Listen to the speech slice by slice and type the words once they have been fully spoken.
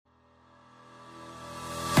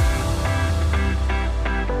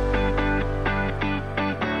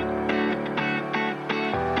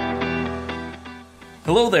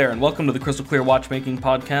Hello there, and welcome to the Crystal Clear Watchmaking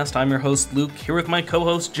Podcast. I'm your host, Luke, here with my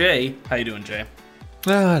co-host, Jay. How you doing, Jay?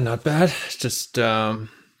 Not bad. Just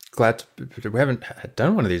glad we haven't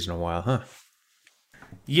done one of these in a while, huh?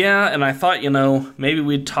 Yeah, and I thought, maybe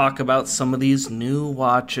we'd talk about some of these new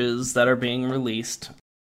watches that are being released.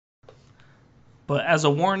 But as a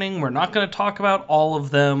warning, we're not going to talk about all of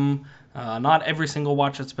them. Not every single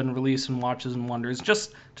watch that's been released in Watches and Wonders.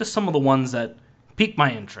 Just some of the ones that piqued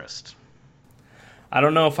my interest. I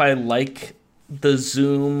don't know if I like the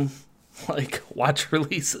Zoom, watch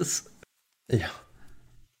releases. Yeah.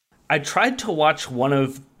 I tried to watch one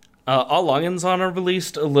of All Longins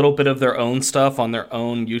released a little bit of their own stuff on their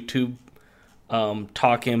own YouTube,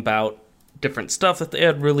 talking about different stuff that they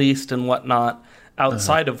had released and whatnot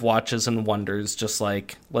outside of Watches and Wonders, just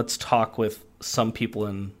like, let's talk with some people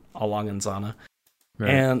in All Longins. Right.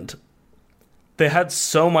 And they had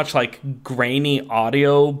so much grainy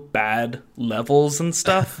audio, bad levels and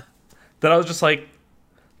stuff that I was just like,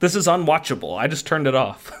 this is unwatchable. I just turned it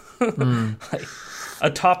off. A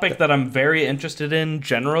topic that I'm very interested in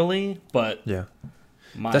generally, but yeah,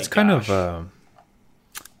 that's kind of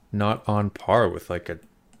not on par with a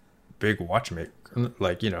big watchmaker,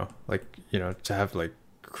 to have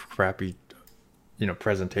crappy,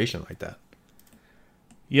 presentation like that.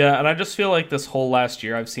 Yeah, and I just feel like this whole last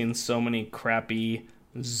year I've seen so many crappy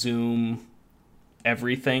Zoom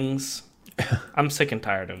everythings. I'm sick and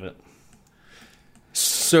tired of it.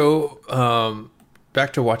 So,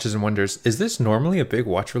 back to Watches and Wonders. Is this normally a big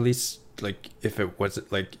watch release? If it was,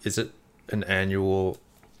 is it an annual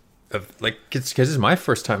because it's my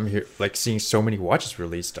first time here, seeing so many watches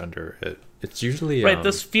released under it. It's usually... Right,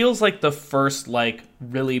 this feels like the first,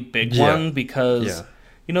 really big one because,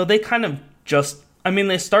 they kind of just...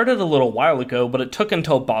 they started a little while ago, but it took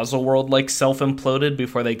until Baselworld, self-imploded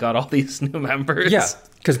before they got all these new members. Yeah,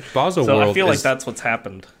 because Baselworld... So I feel like that's what's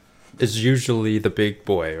happened. Is usually the big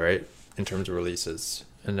boy, right? In terms of releases.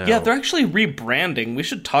 And now... Yeah, they're actually rebranding. We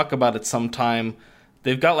should talk about it sometime.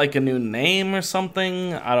 They've got, a new name or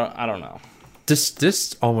something. I don't know.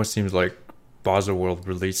 This almost seems like Baselworld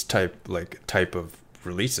release type of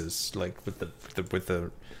releases, with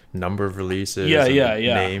the number of releases,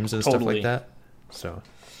 names and stuff like that. So,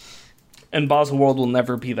 and Baselworld will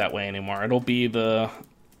never be that way anymore. It'll be the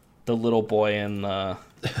little boy in the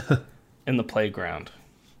in the playground.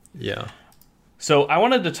 Yeah. So I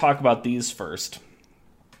wanted to talk about these first.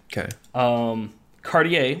 Okay.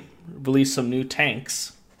 Cartier released some new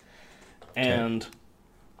tanks, and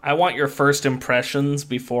I want your first impressions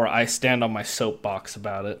before I stand on my soapbox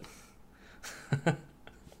about it.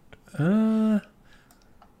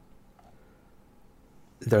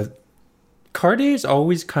 The Cartier's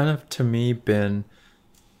always kind of, to me, been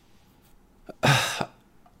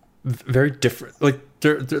very different.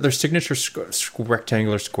 Their signature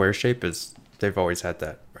rectangular square shape is, they've always had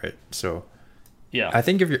that, right? So yeah, I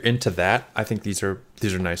think if you're into that, I think these are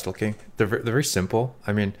nice looking. They're very simple.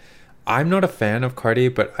 I'm not a fan of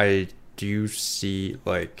Cartier, but I do see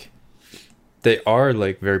they are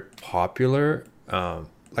very popular. I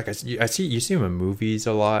see you see them in movies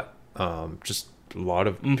a lot. Just a lot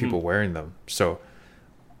of people wearing them. So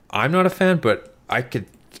I'm not a fan, but I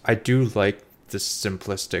do like the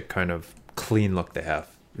simplistic kind of clean look they have.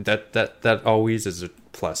 That always is a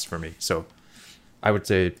plus for me. So I would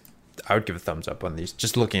say I would give a thumbs up on these,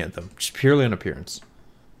 just looking at them, just purely on appearance.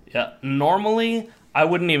 Yeah, normally I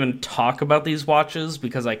wouldn't even talk about these watches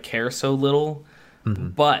because I care so little,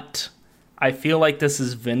 but I feel like this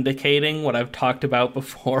is vindicating what I've talked about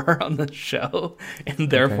before on the show, and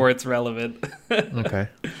therefore it's relevant. Okay.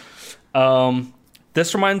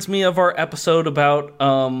 This reminds me of our episode about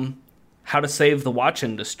how to save the watch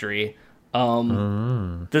industry.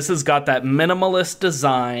 This has got that minimalist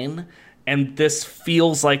design, and this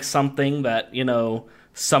feels like something that,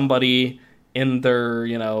 somebody in their,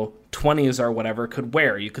 20s or whatever could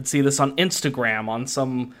wear. You could see this on Instagram on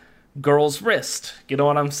some girl's wrist. You know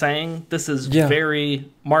what I'm saying? This is very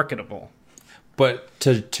marketable. But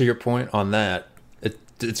to your point on that,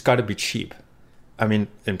 it's got to be cheap. In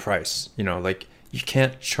price. You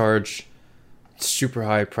can't charge super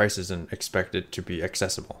high prices and expect it to be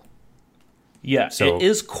accessible. Yeah, so, it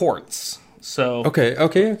is quartz. So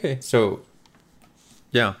okay. So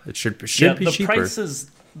yeah, it should be cheaper.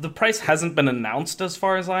 The price hasn't been announced as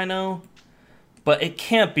far as I know, but it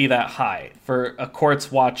can't be that high for a quartz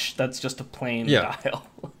watch that's just a plain dial.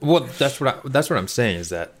 Well, that's what I'm saying is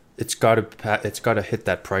that it's got to hit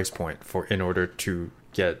that price point in order to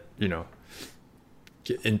get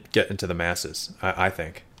into the masses. I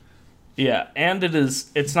think. Yeah, and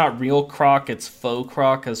it's not real croc, it's faux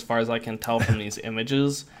croc as far as I can tell from these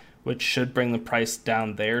images, which should bring the price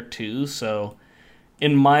down there too. So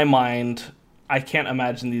in my mind, I can't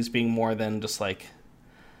imagine these being more than just like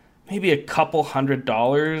maybe a couple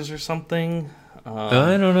 $100 or something.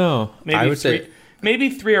 I don't know. Maybe I would say maybe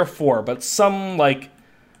 3 or 4, but some like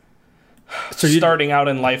starting out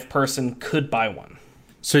in life person could buy one.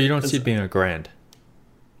 So you don't see it being $1,000?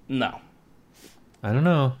 No. I don't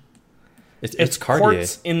know. It's Cartier.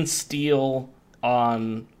 Quartz in steel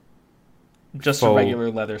on just a regular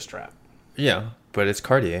leather strap. Yeah, but it's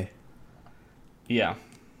Cartier. Yeah.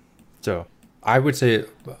 So I would say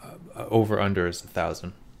over under is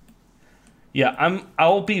 1,000. Yeah,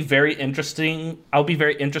 I'll be very interested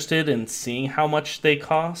in seeing how much they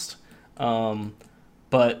cost.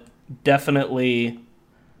 But definitely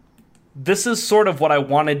this is sort of what I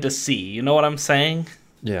wanted to see. You know what I'm saying?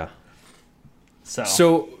 Yeah.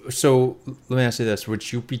 So let me ask you this: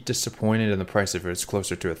 would you be disappointed in the price if it's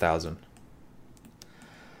closer to 1,000?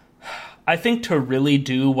 I think to really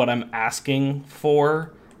do what I'm asking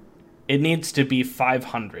for, it needs to be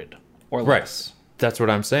 500 or less. Right. That's what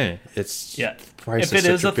I'm saying. It's If it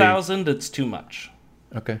is 1,000, it's too much.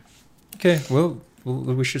 Okay. Well,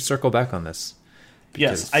 we should circle back on this.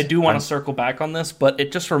 Yes, I do want to circle back on this, but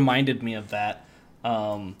it just reminded me of that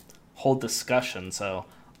whole discussion. So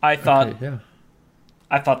I thought,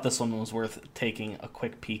 I thought this one was worth taking a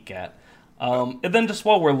quick peek at. And then just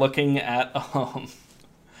while we're looking at,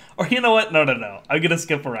 or you know what? No. I'm gonna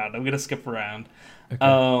skip around.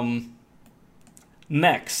 Okay.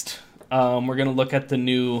 Next, we're gonna look at the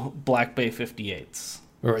new Black Bay 58s.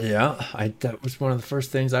 Yeah, that was one of the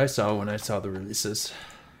first things I saw when I saw the releases.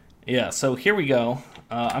 Yeah, so here we go.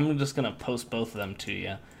 I'm just going to post both of them to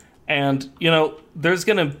you. And, there's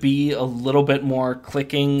going to be a little bit more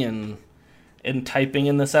clicking and typing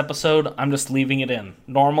in this episode. I'm just leaving it in.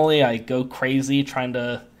 Normally, I go crazy trying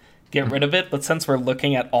to get rid of it, but since we're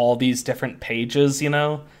looking at all these different pages,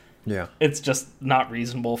 it's just not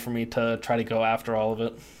reasonable for me to try to go after all of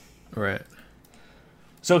it. Right.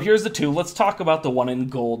 So here's the two. Let's talk about the one in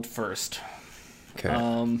gold first.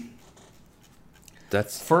 Okay.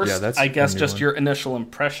 That's I guess just your initial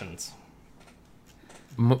impressions.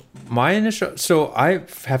 My initial, so I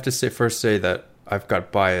have to say that I've got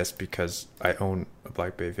bias because I own a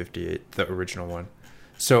Black Bay 58, the original one.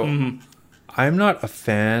 So I'm not a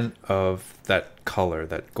fan of that color,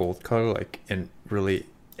 that gold color, like in really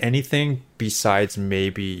anything besides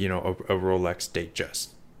maybe a Rolex Datejust.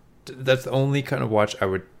 That's the only kind of watch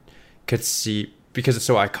I could see because it's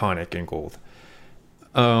so iconic in gold.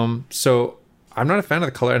 So I'm not a fan of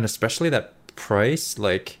the color, and especially that price. I'm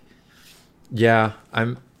a fan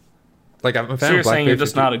of Black Bay. So you're saying you're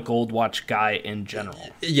just not a gold watch guy in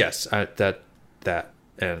general? Yes, that.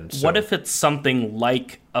 And so, what if it's something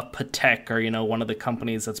like a Patek or one of the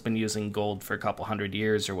companies that's been using gold for a couple hundred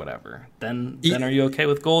years or whatever? Then are you okay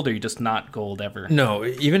with gold, or are you just not gold ever? No,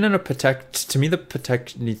 even in a Patek, to me the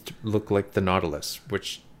Patek needs to look like the Nautilus,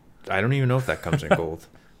 which I don't even know if that comes in gold.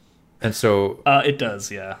 And so it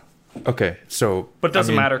does, yeah. Okay, so but it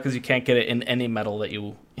doesn't matter because you can't get it in any metal that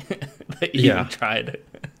you even tried.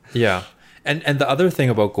 Yeah, and the other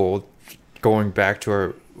thing about gold, going back to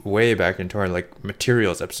our way back into our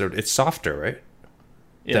materials episode, it's softer, right?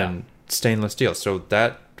 Yeah. Than stainless steel, so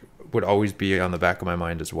that would always be on the back of my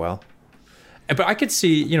mind as well. But I could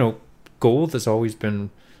see, gold has always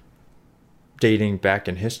been dating back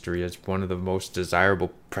in history as one of the most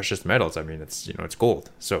desirable precious metals. I mean, it's it's gold,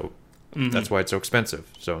 so that's why it's so expensive.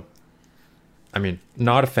 So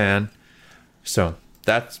not a fan. So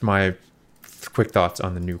that's my quick thoughts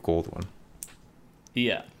on the new gold one.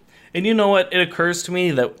 Yeah. And you know what? It occurs to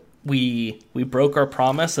me that we broke our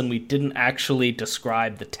promise and we didn't actually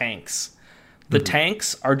describe the tanks. The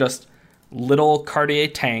tanks are just little Cartier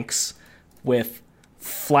tanks with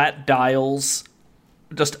flat dials,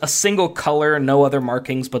 just a single color, no other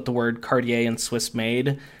markings but the word Cartier and Swiss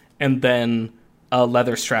made, and then a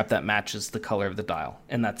leather strap that matches the color of the dial,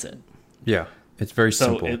 and that's it. Yeah. It's very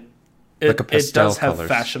simple. It does have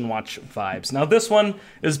fashion watch vibes. Now, this one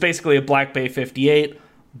is basically a Black Bay 58.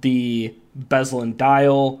 The bezel and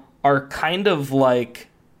dial are kind of like,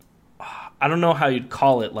 I don't know how you'd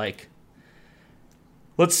call it. Like,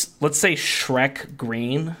 let's say Shrek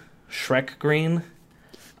green.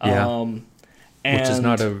 Yeah. Which is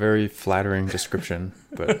not a very flattering description,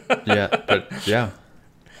 but yeah.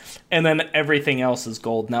 And then everything else is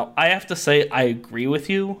gold. Now, I have to say I agree with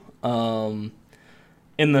you.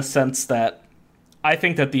 In the sense that I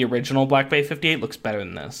think that the original Black Bay 58 looks better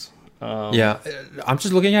than this. Yeah, I'm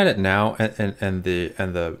just looking at it now, and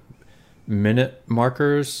the minute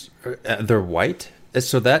markers, they're white,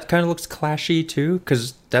 so that kind of looks clashy too,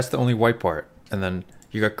 because that's the only white part, and then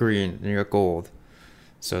you got green, and you got gold.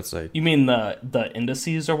 So it's like You mean the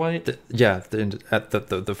indices are white? the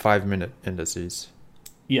 5-minute indices.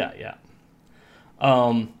 Yeah, yeah.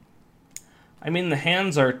 I mean, the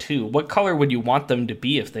hands are too. What color would you want them to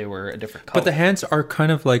be if they were a different color? But the hands are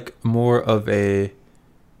kind of like more of a.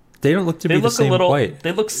 They don't look to be the same white.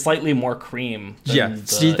 They look slightly more cream. Than Yeah,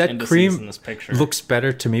 see that cream in this picture. looks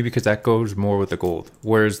better to me because that goes more with the gold,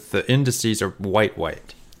 whereas the indices are white.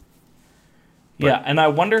 But yeah, and I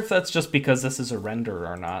wonder if that's just because this is a render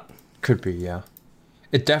or not. Could be, yeah.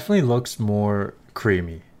 It definitely looks more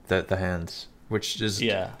creamy, the hands, which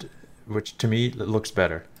to me looks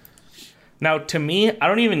better. Now, to me, I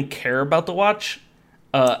don't even care about the watch,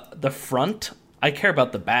 the front. I care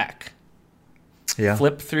about the back. Yeah.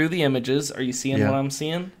 Flip through the images. Are you seeing what I'm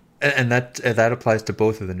seeing? And that applies to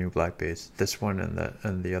both of the new Black Bays, this one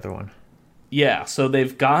and the other one. Yeah, so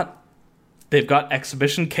they've got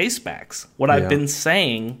exhibition case backs. What I've been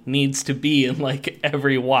saying needs to be in like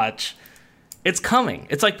every watch. It's coming.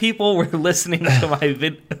 It's like people were listening to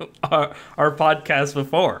my our podcast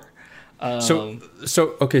before. So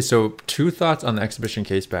 2 thoughts on the exhibition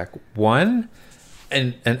case back. One,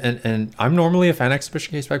 and I'm normally a fan of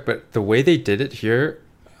exhibition case back, but the way they did it here,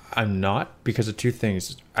 I'm not, because of 2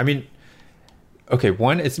 things. I mean, okay,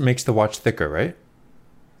 one, it makes the watch thicker, right?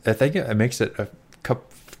 I think it makes it a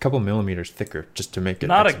couple millimeters thicker just to make it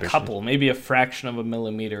not a couple, maybe a fraction of a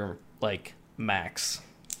millimeter, like max.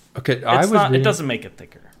 Okay, it doesn't make it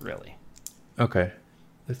thicker, really. Okay,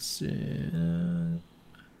 let's see.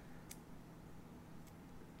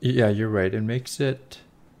 Yeah, you're right. It makes it.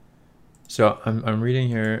 So I'm reading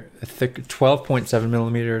here, a thick 12.7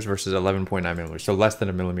 millimeters versus 11.9 millimeters, so less than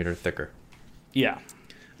a millimeter thicker. Yeah.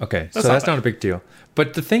 Okay, so that's not a big deal.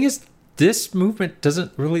 But the thing is, this movement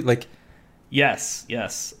doesn't really like. Yes.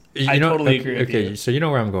 I totally agree with you. Okay, so you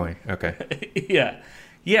know where I'm going. Okay. Yeah.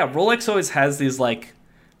 Rolex always has these like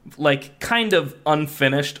kind of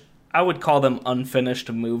unfinished. I would call them unfinished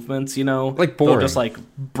movements. You know, like boring. They'll just like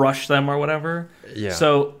brush them or whatever. Yeah.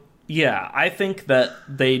 So yeah, I think that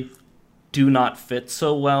they do not fit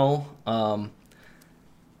so well.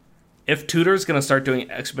 If Tutor's going to start doing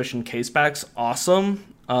exhibition casebacks, awesome.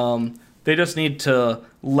 They just need to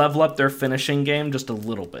level up their finishing game just a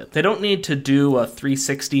little bit. They don't need to do a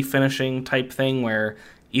 360 finishing type thing where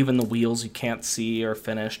even the wheels you can't see are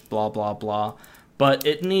finished, blah, blah, blah. But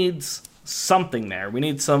it needs something there. We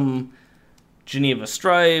need some Geneva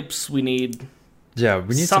stripes. We need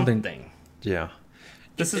something. Yeah.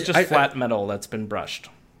 This is just flat metal that's been brushed.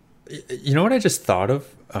 You know what I just thought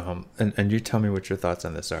of? And you tell me what your thoughts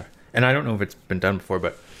on this are. And I don't know if it's been done before,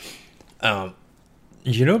 but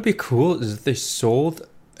you know what'd be cool is if they sold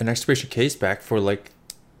an exhibition case back for like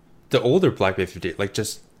the older Black Bay 58, like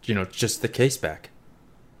just the case back.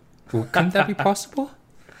 Well, couldn't that be possible?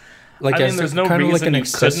 Like, I mean, there's no kind of like an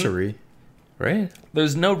accessory, right?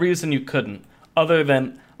 There's no reason you couldn't, other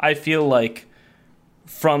than I feel like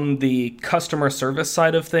from the customer service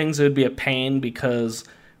side of things, it would be a pain because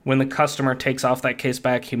when the customer takes off that case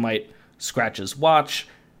back, he might scratch his watch.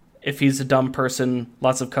 If he's a dumb person,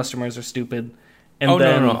 lots of customers are stupid. And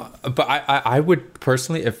no. But I would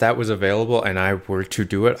personally, if that was available and I were to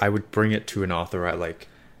do it, I would bring it to an authorized, like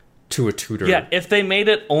to a tutor. Yeah, if they made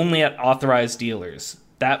it only at authorized dealers,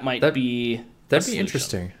 that'd be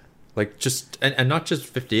interesting. Like just and not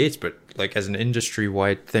just 58s, but like as an industry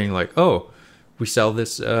wide thing. Like, oh, we sell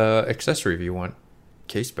this accessory if you want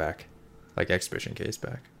case back, like exhibition case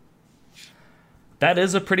back. That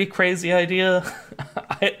is a pretty crazy idea.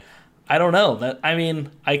 I don't know.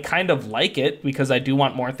 I kind of like it because I do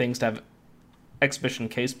want more things to have exhibition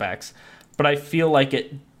casebacks, but I feel like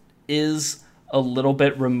it is a little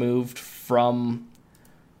bit removed from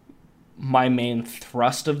my main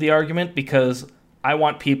thrust of the argument because I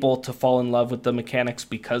want people to fall in love with the mechanics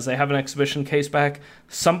because they have an exhibition caseback.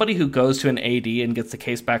 Somebody who goes to an AD and gets the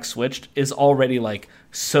caseback switched is already like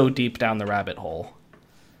so deep down the rabbit hole.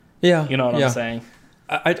 Yeah. You know what I'm saying?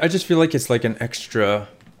 I just feel like it's like an extra,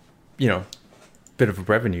 bit of a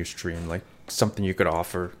revenue stream, like something you could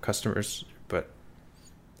offer customers, but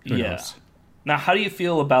who knows? Now, how do you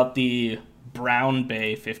feel about the Brown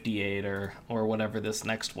Bay 58 or whatever this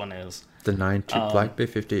next one is? The Black Bay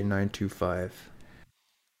 58 925.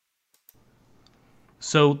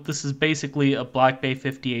 So this is basically a Black Bay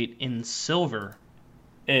 58 in silver.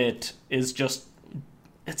 It is just,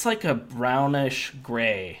 it's like a brownish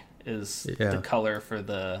gray is the color for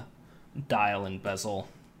the dial and bezel.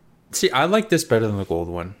 See, I like this better than the gold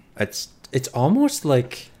one. It's almost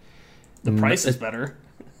like the price is better.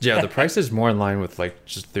 Yeah, the price is more in line with like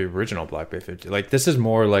just the original Black Bay 50. Like this is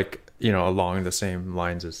more like, along the same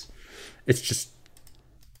lines as it's just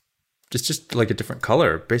it's just like a different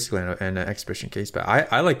color, basically, in an exhibition case. But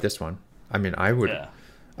I like this one. I mean, I would. Yeah.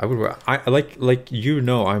 I would. I like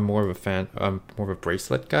I'm more of a fan. I'm more of a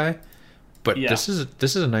bracelet guy, but Yeah. this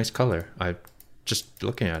is a nice color. I just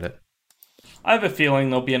looking at it. I have a feeling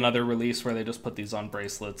there'll be another release where they just put these on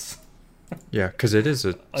bracelets. Yeah, because it is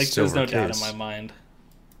a Like, silver there's no case. doubt in my mind.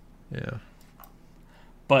 Yeah.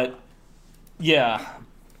 But yeah,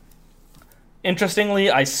 interestingly,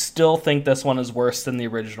 I still think this one is worse than the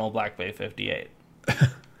original Black Bay 58.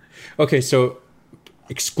 Okay, so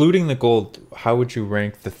excluding the gold, how would you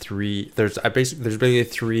rank the three? There's basically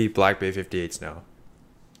three Black Bay 58s now.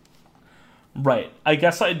 Right. I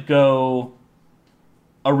guess I'd go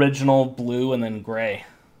original, blue, and then gray.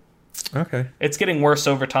 Okay. It's getting worse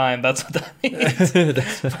over time. That's what that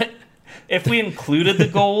means. But if we included the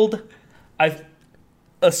gold,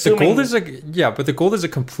 assuming the gold is but the gold is a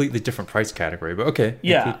completely different price category. But okay.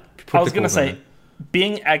 Yeah. I was gonna say,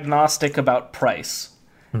 being agnostic about price,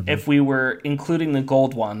 if we were including the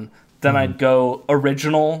gold one, then I'd go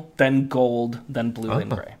original, then gold, then blue, then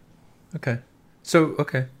gray. Okay. So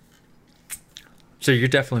you're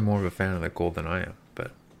definitely more of a fan of the gold than I am,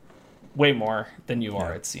 but Way more than you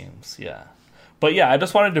are, it seems. Yeah. But yeah, I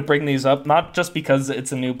just wanted to bring these up, not just because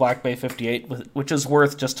it's a new Black Bay 58, which is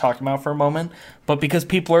worth just talking about for a moment, but because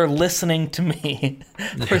people are listening to me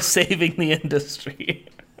for saving the industry.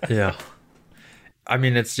 yeah. I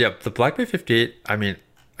mean, the Black Bay 58, I mean,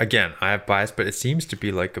 again, I have bias, but it seems to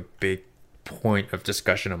be like a big point of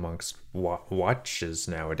discussion amongst watches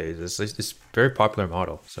nowadays. It's a very popular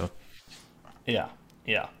model, so. Yeah.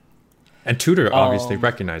 And Tutor obviously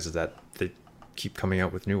recognizes that. They keep coming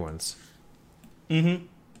out with new ones. Mm-hmm.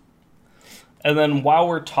 And then while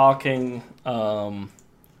we're talking about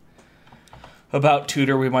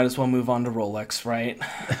Tutor, we might as well move on to Rolex, right?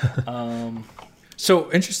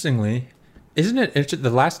 So, interestingly, isn't it the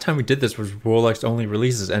last time we did this was Rolex only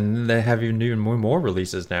releases, and they have even more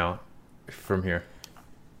releases now from here.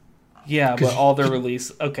 Yeah, but all their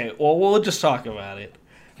release... Okay, well, we'll just talk about it.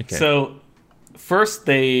 Okay. So, first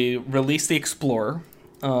they released the Explorer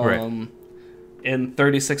in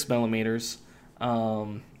 36 millimeters.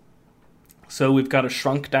 So we've got a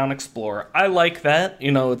shrunk down Explorer. I like that.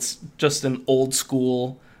 It's just an old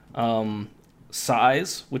school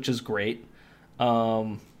size, which is great.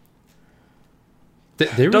 They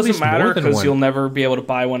doesn't matter because you'll one. never be able to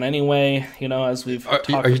buy one anyway. As we've talked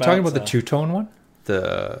about. Are you talking about the two-tone one?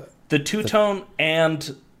 The two-tone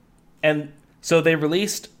and so they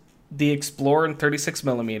released the Explorer in 36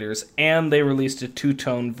 millimeters, and they released a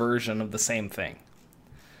two-tone version of the same thing.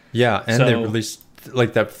 Yeah, and they released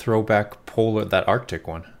like that throwback polar, that Arctic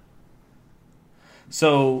one.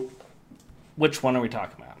 So, which one are we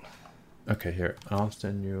talking about? Okay, here. I'll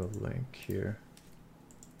send you a link here.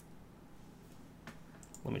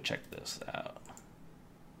 Let me check this out.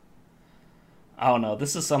 I don't know.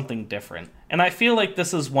 This is something different. And I feel like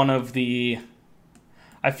this is one of the...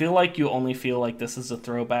 I feel like you only feel like this is a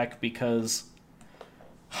throwback because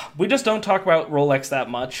we just don't talk about Rolex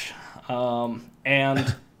that much.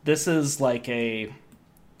 And this is like a...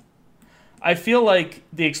 I feel like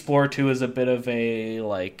the Explorer 2 is a bit of a,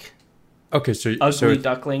 like... Okay, so... ugly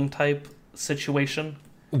duckling type situation.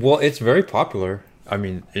 Well, it's very popular. I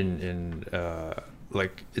mean, in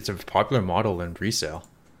like, it's a popular model in resale.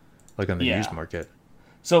 Like, on the used market.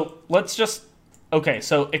 So, let's just... Okay,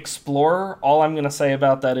 so Explorer, all I'm going to say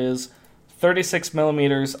about that is 36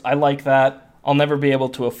 millimeters, I like that. I'll never be able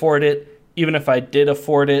to afford it. Even if I did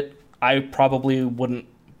afford it, I probably wouldn't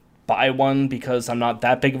buy one because I'm not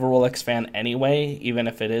that big of a Rolex fan anyway, even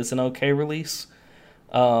if it is an okay release.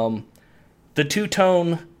 The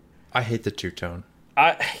two-tone... I hate the two-tone.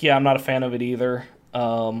 I'm not a fan of it either.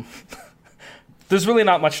 There's really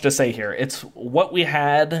not much to say here. It's what we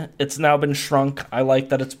had. It's now been shrunk. I like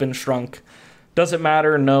that it's been shrunk. Does it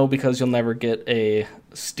matter? No, because you'll never get a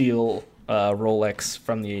steel Rolex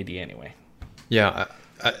from the AD anyway. Yeah,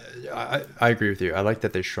 I agree with you. I like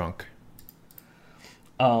that they shrunk.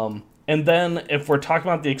 And then if we're talking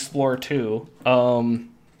about the Explorer 2,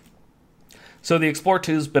 so the Explorer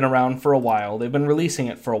 2 has been around for a while. They've been releasing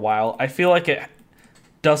it for a while. I feel like it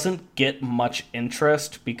doesn't get much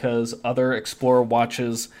interest because other Explorer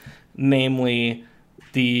watches, namely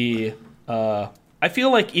the... I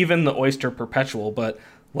feel like even the Oyster Perpetual, but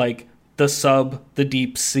like the Sub, the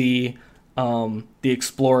Deep Sea, the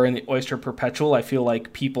Explorer, and the Oyster Perpetual, I feel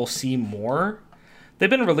like people see more. They've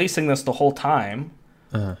been releasing this the whole time,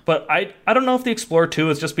 but I don't know if the Explorer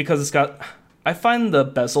 2 is just because it's got... I find the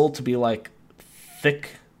bezel to be like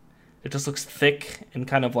thick. It just looks thick and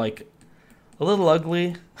kind of like a little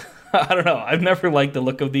ugly. I don't know. I've never liked the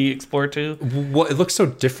look of the Explorer 2 Well, it looks so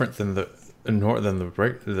different than the than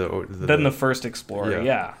the first Explorer.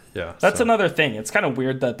 Yeah. Yeah. That's another thing. It's kind of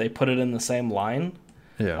weird that they put it in the same line.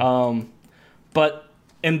 Yeah. But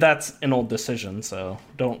and that's an old decision, so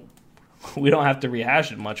we don't have to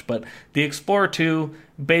rehash it much. But the Explorer 2,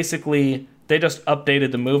 basically, they just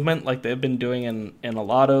updated the movement like they've been doing in a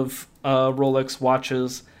lot of Rolex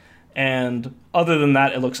watches. And other than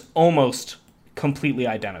that, it looks almost completely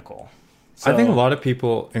identical. So, I think a lot of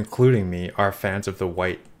people, including me, are fans of the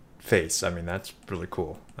white face. I mean, that's really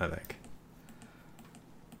cool, I think.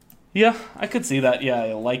 Yeah, I could see that.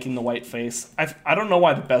 Yeah, liking the white face. I don't know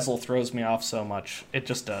why the bezel throws me off so much. It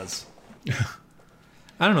just does.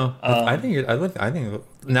 I don't know. I think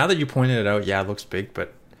now that you pointed it out, yeah, it looks big,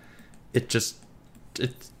 but it's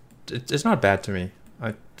not bad to me.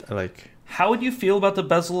 I like. How would you feel about the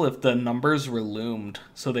bezel if the numbers were loomed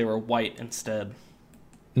so they were white instead?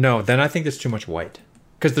 No, then I think there's too much white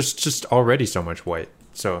because there's just already so much white.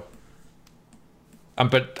 So,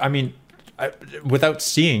 but I mean, without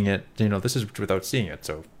seeing it, this is without seeing it.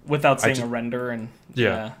 So without seeing a render and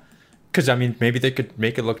yeah, because I mean, maybe they could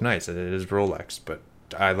make it look nice. It is Rolex, but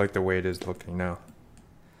I like the way it is looking now.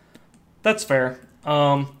 That's fair.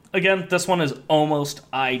 Again, this one is almost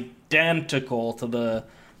identical to the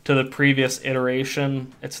previous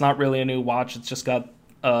iteration. It's not really a new watch. It's just got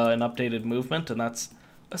an updated movement, and that's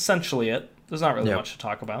essentially it. There's not really much to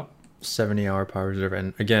talk about. 70-hour power reserve,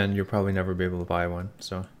 and again, you'll probably never be able to buy one.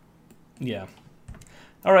 So, yeah.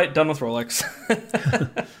 All right, done with Rolex.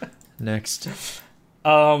 Next.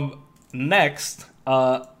 Next,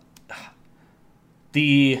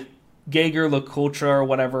 the Geiger LeCoultre or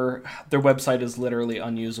whatever. Their website is literally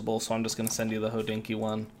unusable, so I'm just going to send you the Hodinkee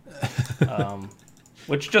one.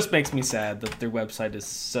 Which just makes me sad that their website is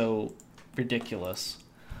so ridiculous.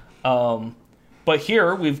 But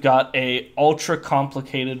here we've got a ultra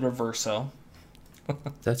complicated reverso.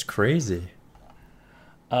 That's crazy.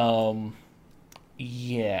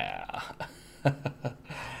 Yeah.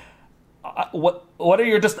 What are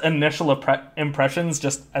your just initial impressions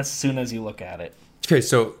just as soon as you look at it? Okay,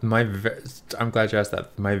 so I'm glad you asked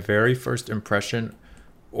that. My very first impression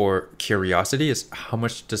or curiosity is how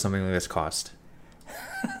much does something like this cost?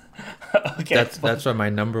 Okay, that's my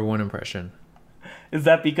number one impression. Is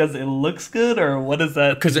that because it looks good, or what is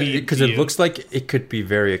that? Because it looks like it could be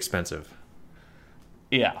very expensive.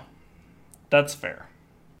 Yeah, that's fair.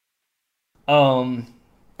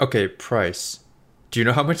 Okay, price. Do you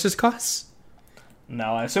know how much this costs?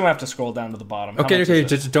 No, I assume I have to scroll down to the bottom. Okay,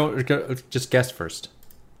 just guess first.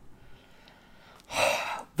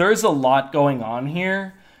 There's a lot going on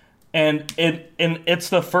here, and it's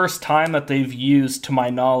the first time that they've used, to my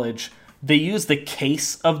knowledge, they use the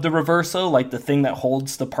case of the reverso, like the thing that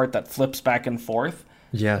holds the part that flips back and forth.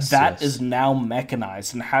 Yes. That is now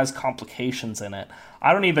mechanized and has complications in it.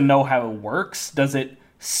 I don't even know how it works. Does it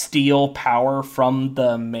steal power from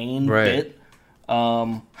the main bit?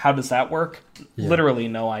 How does that work? Yeah. Literally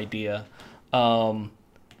no idea. But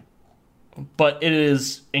it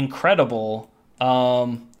is incredible.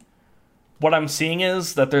 What I'm seeing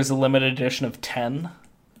is that there's a limited edition of 10.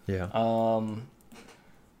 Yeah.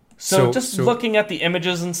 So looking at the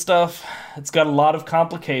images and stuff, it's got a lot of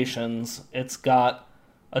complications. It's got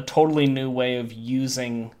a totally new way of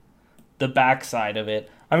using the backside of it.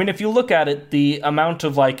 I mean, if you look at it, the amount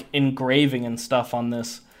of engraving and stuff on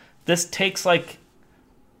this takes I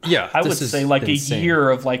would say insane. A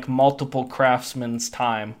year of multiple craftsmen's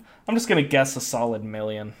time. I'm just gonna guess a solid $1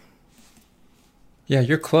 million. Yeah,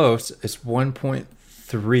 you're close. It's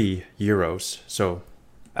 1.3 euros. So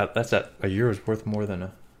that's a euro's worth more than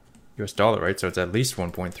a US dollar, right? So it's at least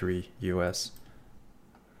 1.3 US.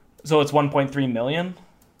 So it's 1.3 million?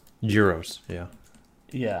 Euros, yeah.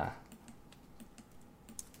 Yeah.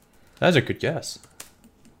 That's a good guess.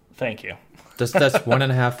 Thank you. That's one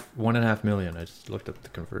and a half million. I just looked at the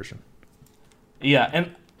conversion. Yeah,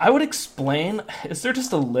 and I would explain. Is there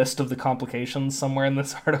just a list of the complications somewhere in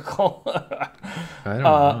this article? I don't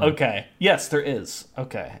know. Okay. Yes, there is.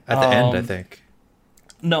 Okay. At the end, I think.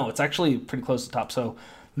 No, it's actually pretty close to the top. So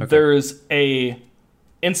there's a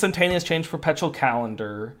instantaneous change perpetual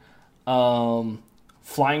calendar,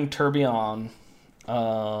 flying tourbillon,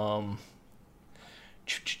 and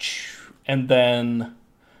then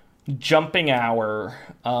jumping hour,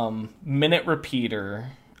 minute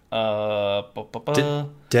repeater,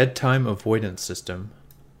 dead time avoidance system.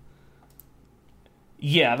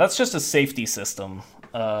 Yeah, that's just a safety system,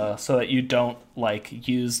 so that you don't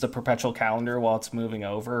use the perpetual calendar while it's moving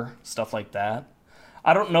over, stuff like that.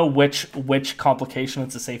 I don't know which complication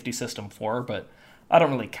it's a safety system for, but I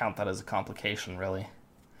don't really count that as a complication, really.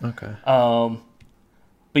 Okay.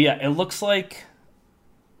 But yeah, it looks like,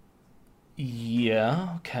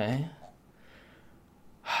 yeah, okay.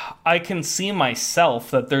 I can see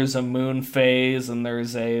myself that there's a moon phase and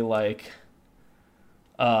there's a like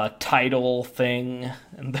tidal thing,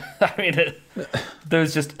 and I mean,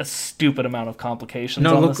 there's just a stupid amount of complications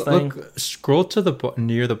No, on look, this thing. look. Scroll to the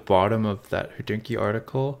near the bottom of that Hodinkee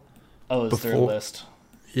article. Oh, is there a list?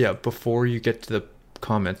 Yeah, before you get to the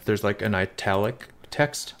comments, there's like an italic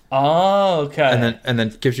text. Oh, okay. And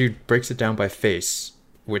then breaks it down by face,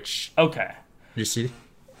 which okay. you see.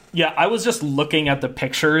 Yeah, I was just looking at the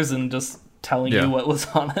pictures and just telling you what was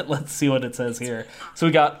on it. Let's see what it says here. So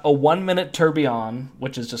we got a 1 minute tourbillon,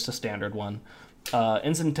 which is just a standard one.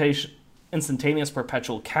 Instantaneous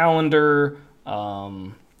perpetual calendar.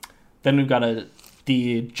 Then we've got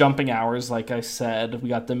the jumping hours, like I said. We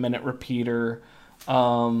got the minute repeater.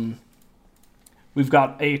 We've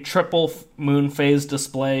got a triple moon phase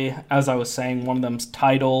display. As I was saying, one of them's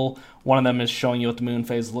tidal. One of them is showing you what the moon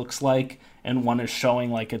phase looks like, and one is showing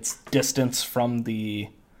like its distance from the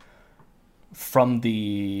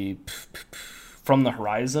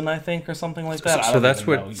horizon, I think, or something like that. So that's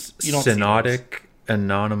what synodic,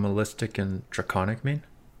 anomalistic, and draconic mean?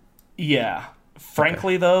 Yeah.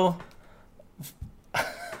 Frankly, though,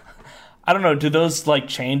 I don't know. Do those like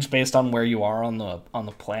change based on where you are on the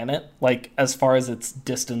planet? Like as far as its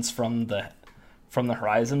distance from the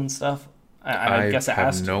horizon and stuff? I guess it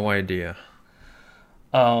has to. I have no idea.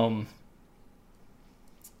 Oh,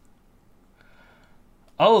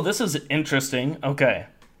 this is interesting. Okay.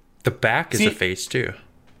 The back is a face too.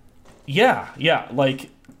 Yeah. Like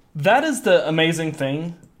that is the amazing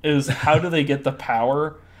thing is how do they get the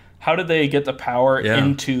power? How do they get the power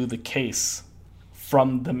into the case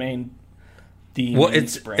from the main?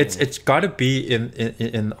 It's got to be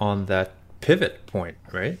in on that pivot point,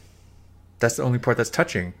 right? That's the only part that's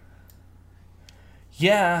touching.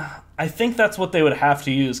 Yeah, I think that's what they would have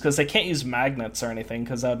to use because they can't use magnets or anything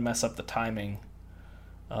because that would mess up the timing.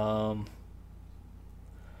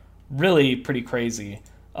 Really pretty crazy.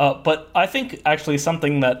 But I think actually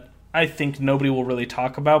something that I think nobody will really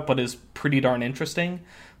talk about but is pretty darn interesting.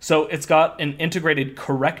 So it's got an integrated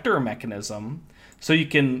corrector mechanism, so you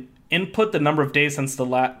can input the number of days since the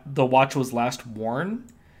watch was last worn,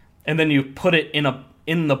 and then you put it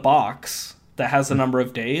in the box that has the number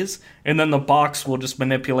of days, and then the box will just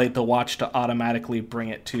manipulate the watch to automatically bring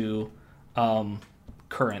it to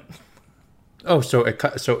current. Oh, so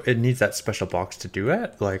it needs that special box to do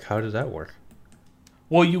it? Like, how does that work?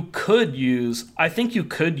 Well, I think you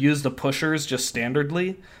could use the pushers just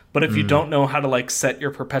standardly, but if you don't know how to like set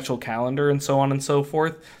your perpetual calendar and so on and so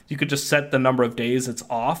forth, you could just set the number of days it's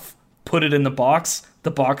off, put it in the box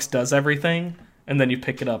does everything, and then you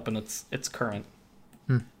pick it up and it's current.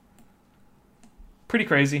 Pretty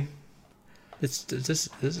crazy. This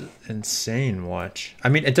is an insane watch. I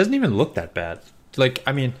mean, it doesn't even look that bad. Like,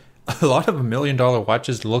 I mean, a lot of $1 million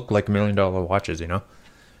watches look like $1 million watches, you know?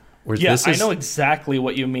 Whereas I know exactly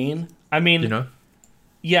what you mean. I mean, you know?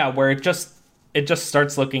 Yeah, where it just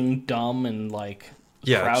starts looking dumb and like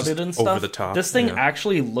crowded and stuff. Over the top. This thing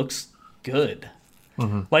actually looks good.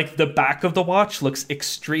 Mm-hmm. Like the back of the watch looks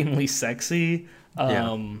extremely sexy.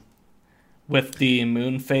 With the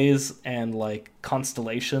moon phase and like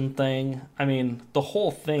constellation thing. I mean, the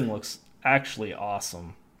whole thing looks actually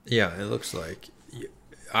awesome. Yeah, it looks like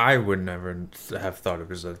I would never have thought it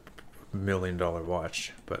was $1 million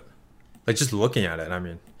watch, but like just looking at it, I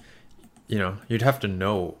mean, you know, you'd have to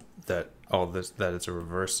know that it's a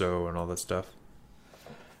reverso and all this stuff.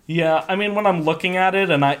 Yeah, I mean, when I'm looking at it,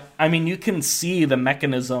 and I mean, you can see the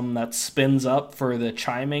mechanism that spins up for the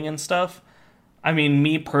chiming and stuff. I mean,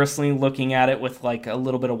 me personally looking at it with like a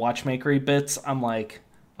little bit of watchmakery bits, I'm like,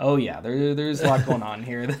 oh yeah, there's a lot going on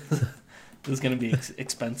here. This is going to be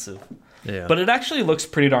expensive. Yeah. But it actually looks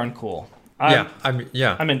pretty darn cool.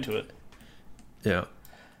 I'm into it. Yeah.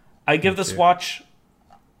 I give this watch,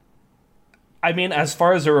 I mean, as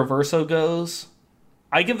far as a reverso goes,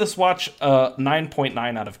 I give this watch a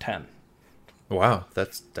 9.9 out of 10. Wow,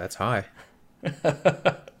 that's high.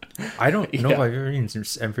 I don't know if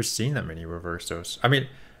I've ever seen that many reversos. I mean,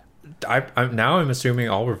 I'm assuming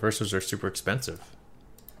all reversos are super expensive.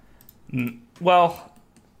 Well,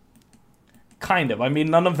 kind of. I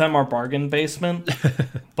mean, none of them are bargain basement,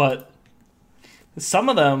 but some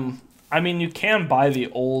of them, I mean, you can buy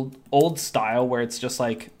the old style where it's just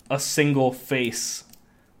like a single face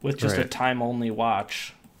with just a time-only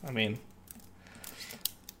watch. I mean,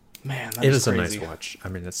 man, that is crazy. A nice watch. I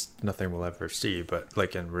mean, it's nothing we'll ever see, but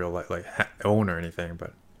like in real life, like own or anything.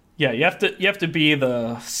 But yeah, you have to be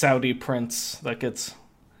the Saudi prince that gets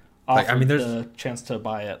Like, I mean, offered the chance to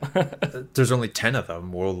buy it. there's only 10 of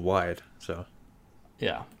them worldwide, so.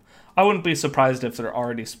 Yeah. I wouldn't be surprised if they're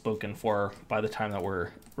already spoken for by the time that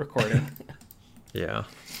we're recording. Yeah.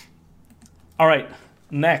 All right,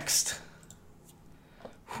 next.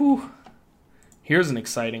 Whew. Here's an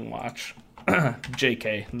exciting watch.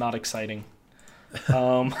 JK, not exciting.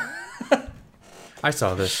 I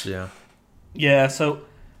saw this, yeah. Yeah, so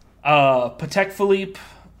Patek Philippe,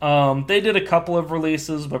 they did a couple of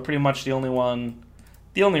releases, but pretty much the only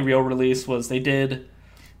real release was they did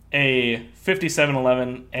a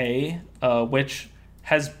 5711A, which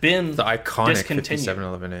has been the iconic discontinued.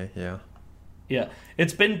 5711A, yeah. Yeah,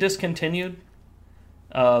 it's been discontinued.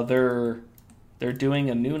 They're doing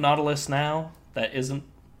a new Nautilus now that isn't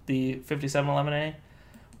the 5711A,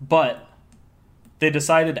 but they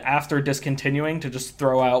decided after discontinuing to just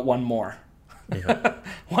throw out one more. Yeah.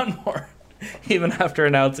 One more, even after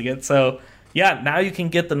announcing it. So, yeah, now you can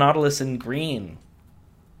get the Nautilus in green.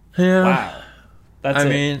 Yeah. Wow. That's I it.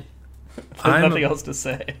 mean, There's nothing else to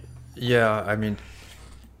say. Yeah, I mean,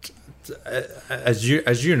 as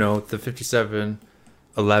you know, the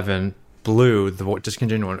 5711 blue, the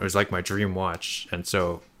discontinued one, was like my dream watch, and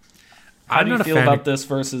so How do you feel about this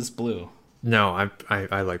versus blue? No,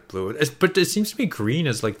 I like blue, but it seems to me green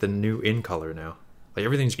is like the new in color now. Like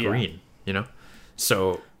everything's green, you know.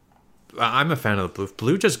 So I'm a fan of the blue.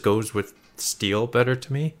 Blue just goes with steel better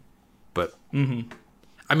to me, but.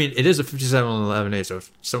 I mean, it is a 5711A, so if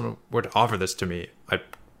someone were to offer this to me, I'd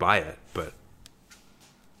buy it. But,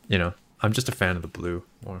 you know, I'm just a fan of the blue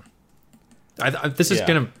more. This is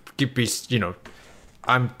going to be, you know,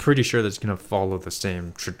 I'm pretty sure that it's going to follow the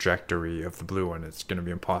same trajectory of the blue one. It's going to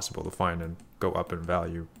be impossible to find and go up in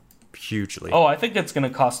value hugely. Oh, I think it's going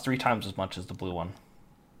to cost 3 times as much as the blue one.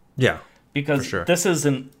 Yeah, because for sure. this is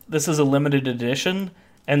a limited edition,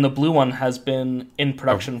 and the blue one has been in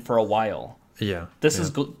production for a while. Yeah. This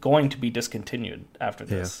is going to be discontinued after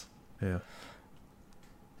this. Yeah.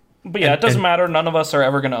 But yeah, it doesn't matter. None of us are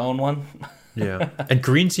ever going to own one. Yeah. And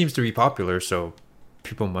green seems to be popular, so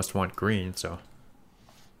people must want green, so.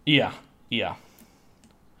 Yeah.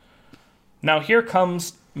 Now here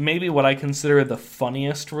comes maybe what I consider the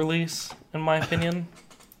funniest release, in my opinion.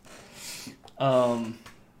 With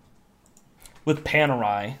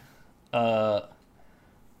Panerai.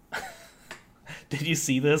 Did you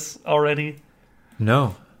see this already?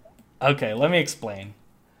 No. Okay, let me explain.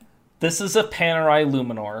 This is a Panerai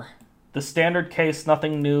Luminor. The standard case,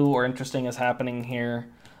 nothing new or interesting is happening here.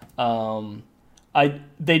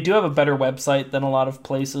 They do have a better website than a lot of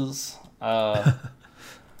places. It'll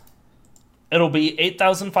be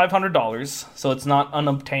 $8,500, so it's not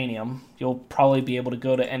unobtainium. You'll probably be able to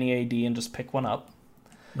go to NEAD and just pick one up.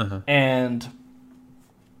 And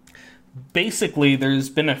basically, there's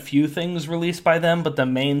been a few things released by them, but the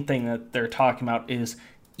main thing that they're talking about is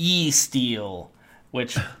E-Steel,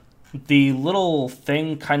 which the little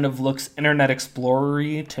thing kind of looks Internet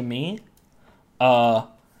Explorer-y to me. Yeah,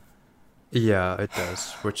 it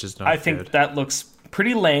does, which is not I think that looks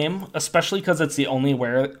pretty lame, especially because it's the only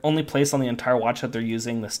place on the entire watch that they're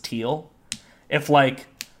using this teal. If, like,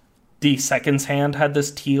 the seconds hand had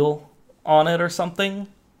this teal on it or something,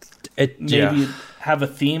 maybe have a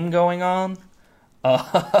theme going on.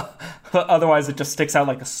 Otherwise, it just sticks out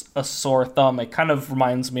like a sore thumb. It kind of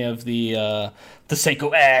reminds me of the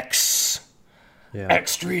Seiko X. Yeah.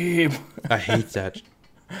 Extreme. I hate that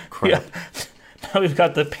crap. Yeah. Now we've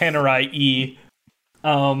got the Panerai E.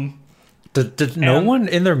 Did no one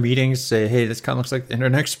in their meetings say, hey, this kind of looks like the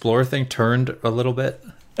Internet Explorer thing turned a little bit?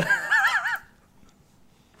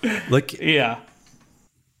 Like, yeah.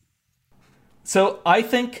 So I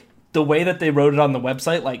think the way that they wrote it on the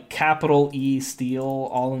website, like capital E Steel,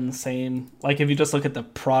 all in the same, like if you just look at the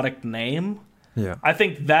product name, yeah, I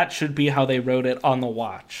think that should be how they wrote it on the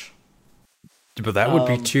watch. But that would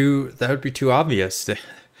be too obvious. They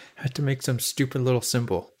had to make some stupid little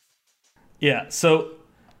symbol. Yeah, so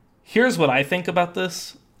here's what I think about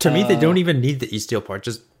this. To me, they don't even need the E-Steel part.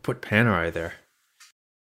 Just put Panerai there.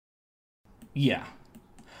 Yeah.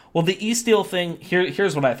 Well, the E-Steel thing,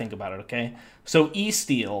 here's what I think about it, okay? So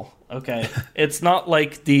E-Steel, okay, it's not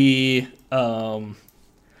like the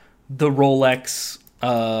Rolex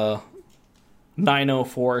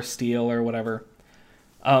 904 steel or whatever.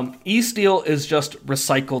 E-Steel is just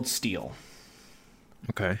recycled steel.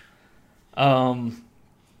 Okay.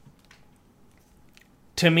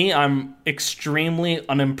 To me, I'm extremely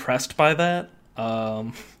unimpressed by that.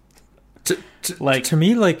 To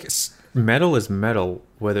me, like, metal is metal,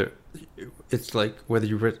 whether it's like whether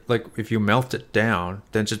you like if you melt it down,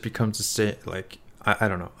 then it just becomes the same. Like I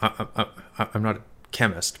don't know. I'm not a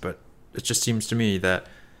chemist, but it just seems to me that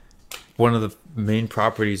one of the main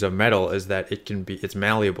properties of metal is that it's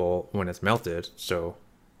malleable when it's melted. So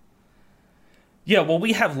Yeah, well,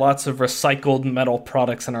 we have lots of recycled metal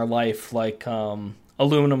products in our life, like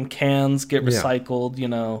aluminum cans get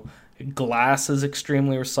recycled, glass is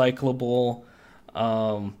extremely recyclable.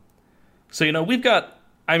 So, we've got,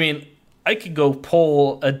 I could go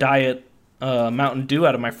pull a diet Mountain Dew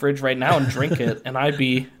out of my fridge right now and drink it, and I'd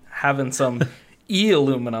be having some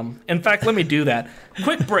aluminum. In fact, let me do that.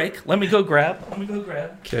 Quick break. Let me go grab.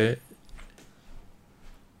 okay.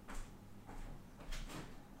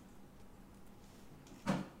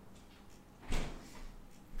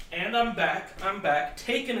 And I'm back,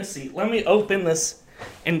 taking a seat. Let me open this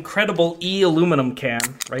incredible aluminum can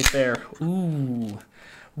right there. Ooh,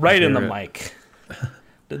 right in the mic.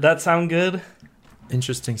 Did that sound good?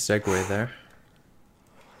 Interesting segue there.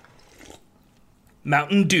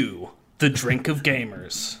 Mountain Dew, the drink of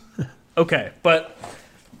gamers. Okay, but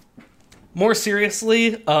more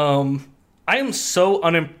seriously, I am so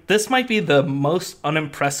this might be the most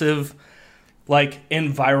unimpressive,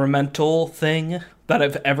 environmental thing that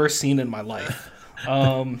I've ever seen in my life.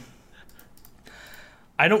 I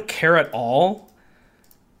don't care at all.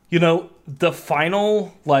 The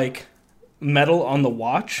final, metal on the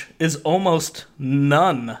watch is almost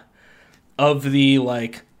none of the,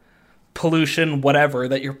 pollution, whatever,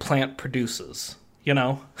 that your plant produces,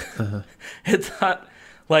 Uh-huh. It's not,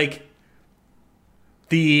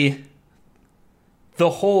 the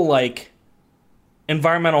whole,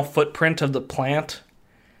 environmental footprint of the plant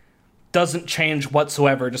doesn't change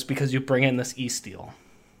whatsoever just because you bring in this e-steel.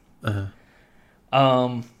 Uh-huh.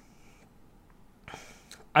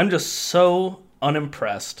 I'm just so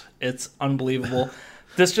unimpressed. It's unbelievable.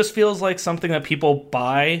 This just feels like something that people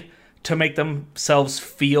buy to make themselves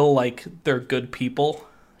feel like they're good people,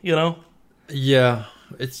 Yeah,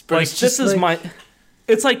 it's this is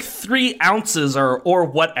it's 3 ounces or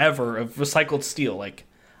whatever of recycled steel.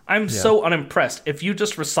 I'm so unimpressed. If you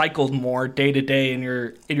just recycled more day to day in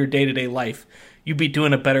your day-to-day life, you'd be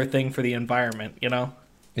doing a better thing for the environment,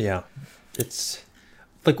 Yeah. It's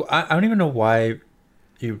I don't even know why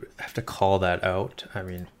you have to call that out.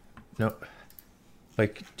 No.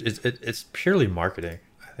 It's purely marketing,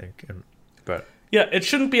 I think. But yeah, it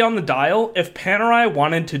shouldn't be on the dial. If Panerai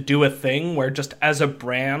wanted to do a thing where just as a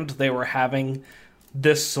brand they were having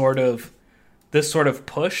this sort of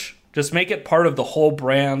push, just make it part of the whole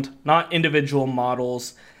brand, not individual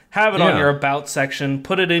models. Have it on your about section,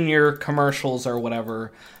 put it in your commercials or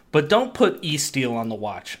whatever, but don't put e-steel on the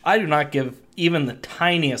watch. I do not give even the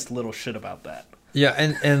tiniest little shit about that. Yeah,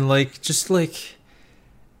 and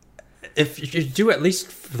if you do, at least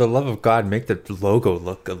for the love of God, make the logo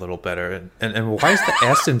look a little better. And why is the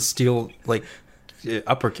S in steel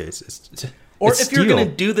uppercase? It's if steel. You're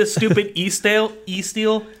gonna do this stupid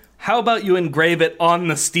e-steel, how about you engrave it on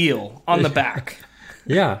the steel on the back?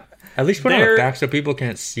 Yeah, at least put it on the back so people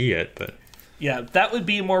can't see it. But yeah, that would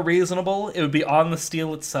be more reasonable. It would be on the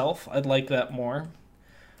steel itself. I'd like that more.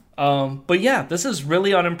 But yeah, this is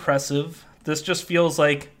really unimpressive. This just feels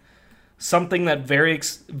like something that very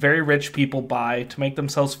rich people buy to make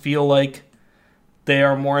themselves feel like they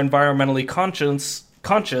are more environmentally conscious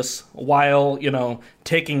while,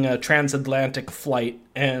 taking a transatlantic flight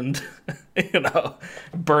and,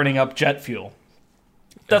 burning up jet fuel.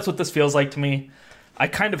 That's what this feels like to me. I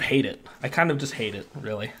kind of hate it. I kind of just hate it,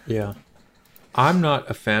 really. Yeah. I'm not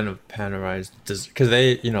a fan of Panerai's, because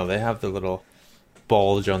they have the little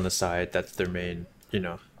bulge on the side. That's their main,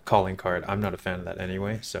 calling card. I'm not a fan of that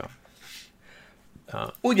anyway, so.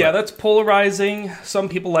 That's polarizing. Some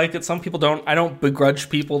people like it, some people don't. I don't begrudge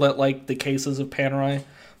people that like the cases of Panerai.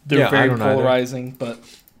 They're very polarizing, but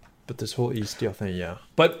this whole e-steel thing, yeah.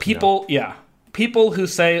 But people who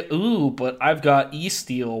say, "Ooh, but I've got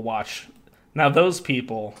e-steel watch." Now those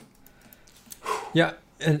people. Yeah,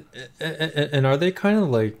 and are they kind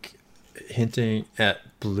of hinting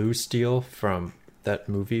at blue steel from that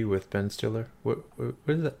movie with Ben Stiller? What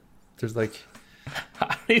is that? There's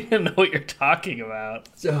I don't even know what you're talking about.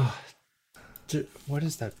 What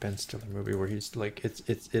is that Ben Stiller movie where he's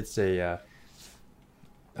it's a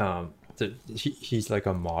he's like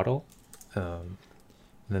a model, and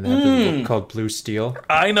then they have this book called Blue Steel.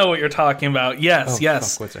 I know what you're talking about. Yes.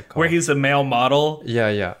 Fuck, what's it called? Where he's a male model.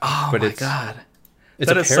 Yeah. Oh but my god,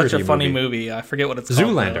 that is such a funny movie. I forget what it's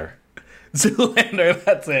called. Zoolander. Zoolander.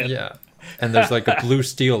 That's it. Yeah, and there's a blue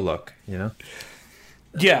steel look,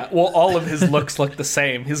 Yeah, well, all of his looks look the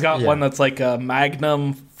same. He's got one that's like a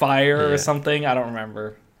Magnum Fire or something. I don't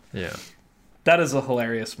remember. Yeah. That is a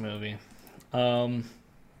hilarious movie. Okay,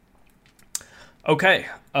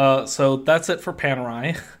 so that's it for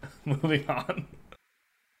Panerai. Moving on.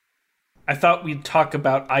 I thought we'd talk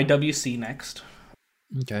about IWC next.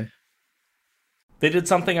 Okay. They did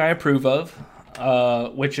something I approve of,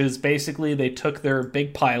 which is basically they took their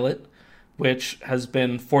big pilot, which has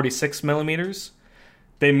been 46 millimeters.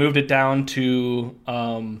 They moved it down to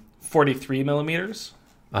 43 millimeters.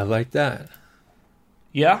 I like that.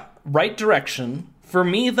 Yeah, right direction. For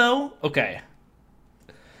me, though, okay.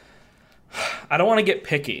 I don't want to get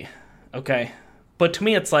picky, okay? But to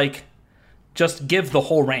me, it's like, just give the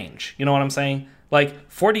whole range. You know what I'm saying?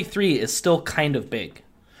 Like, 43 is still kind of big.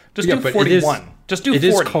 Just do 41. Just do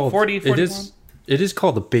 40. 40, 41. It is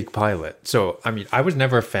called the big pilot. So, I mean, I was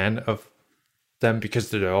never a fan of them because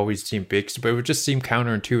they always seem big, but it would just seem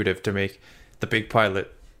counterintuitive to make the big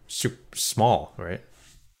pilot super small, right?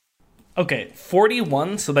 Okay,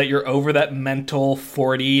 41 so that you're over that mental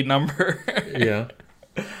 40 number. Yeah.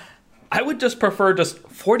 I would just prefer just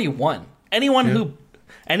 41. Anyone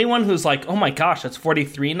who's like, oh my gosh, it's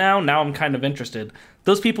 43 now I'm kind of interested.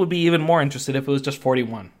 Those people would be even more interested if it was just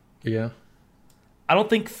 41. Yeah. I don't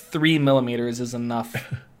think 3 millimeters is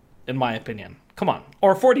enough, in my opinion. Come on.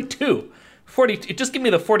 Or 42. 42. Just give me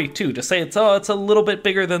the 42. Just say it's a little bit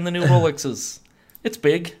bigger than the new Rolexes. It's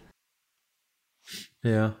big.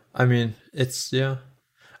 Yeah. I mean, it's, yeah.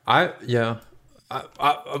 I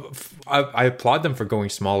applaud them for going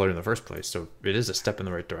smaller in the first place. So it is a step in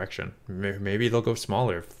the right direction. Maybe they'll go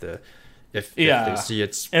smaller if they see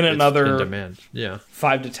it's another in demand. Yeah,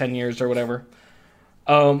 5 to 10 years or whatever.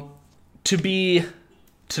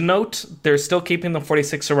 To note, they're still keeping the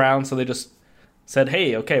 46 around. So they just said,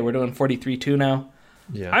 "Hey, okay, we're doing 43 too now."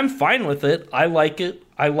 Yeah, I'm fine with it. I like it.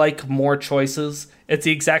 I like more choices. It's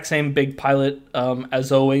the exact same big pilot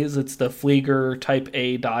as always. It's the Flieger Type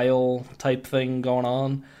A dial type thing going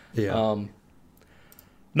on. Yeah.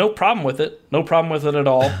 No problem with it. No problem with it at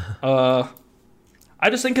all. I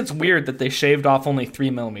just think it's weird that they shaved off only 3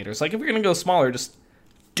 millimeters. Like, if you're going to go smaller, just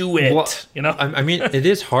do it. Well, you know? I mean, it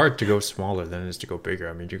is hard to go smaller than it is to go bigger.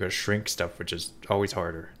 I mean, you got to shrink stuff, which is always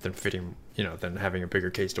harder than fitting, than having a bigger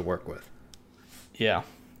case to work with. Yeah.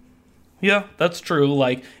 Yeah, that's true.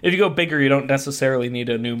 Like, if you go bigger, you don't necessarily need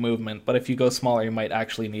a new movement. But if you go smaller, you might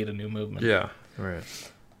actually need a new movement. Yeah, right.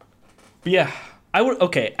 But yeah, I would,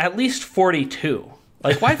 okay, at least 42.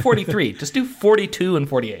 Like, why 43? Just do 42 and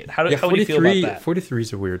 48. How do you feel about that? 43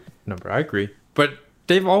 is a weird number. I agree. But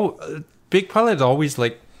Big Pilot has always,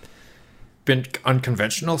 like, been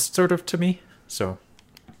unconventional, sort of, to me. So.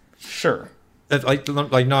 Sure. Like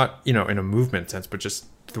not, in a movement sense, but just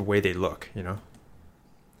the way they look,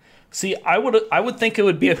 See, I would think it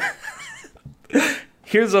would be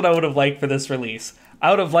Here's what I would have liked for this release.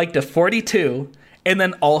 I would have liked a 42 and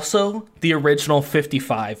then also the original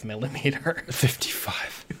 55 millimeter.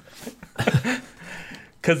 55.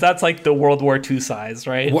 Because that's like the World War II size,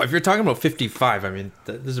 right? Well, if you're talking about 55, I mean,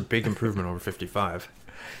 this is a big improvement over 55.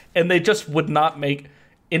 And they just would not make...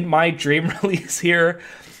 In my dream release here,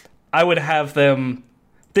 I would have them...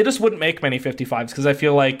 They just wouldn't make many 55s because I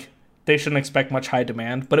feel like they shouldn't expect much high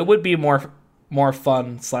demand, but it would be more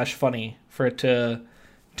fun/funny for it to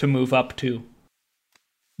move up to.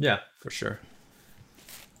 Yeah, for sure.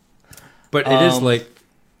 But it is like,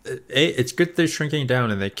 it's good they're shrinking down,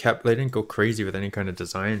 and they didn't go crazy with any kind of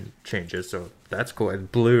design changes, so that's cool.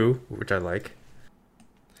 And blue, which I like.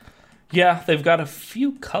 Yeah, they've got a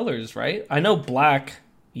few colors, right? I know black.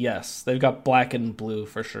 Yes, they've got black and blue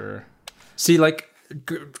for sure. See, like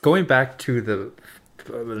going back to the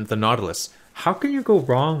Nautilus, how can you go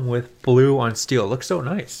wrong with blue on steel? It looks so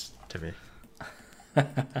nice to me.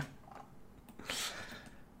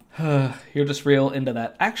 You're just real into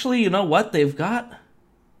that. Actually, you know what they've got?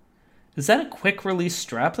 Is that a quick release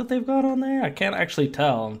strap that they've got on there? I can't actually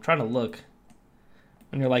tell. I'm trying to look.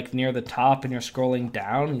 When you're like near the top and you're scrolling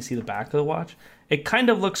down, you see the back of the watch. It kind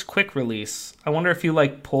of looks quick release. I wonder if you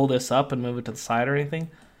like pull this up and move it to the side or anything.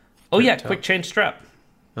 Oh yeah, quick change strap.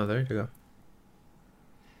 Oh, there you go.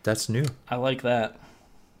 That's new. I like that.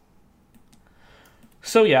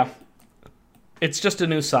 So yeah, it's just a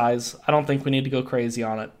new size. I don't think we need to go crazy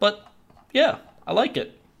on it, but yeah, I like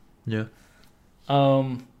it. Yeah.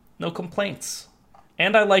 No complaints.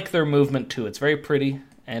 And I like their movement too. It's very pretty,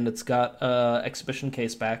 and it's got exhibition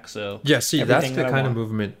case back. So yeah, see, that's the kind of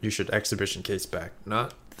movement you should exhibition case back,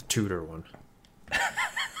 not the Tutor one.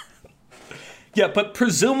 Yeah, but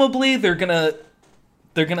presumably they're gonna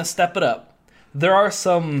step it up. There are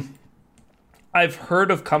some... I've heard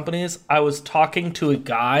of companies... I was talking to a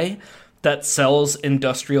guy that sells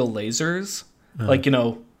industrial lasers. Like,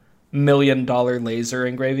 $1 million laser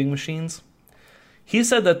engraving machines. He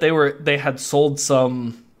said that they had sold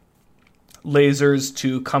some lasers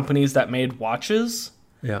to companies that made watches.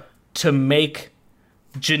 Yeah. To make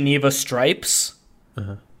Geneva stripes,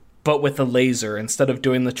 but with a laser instead of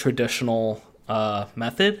doing the traditional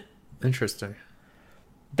method. Interesting.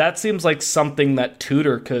 That seems like something that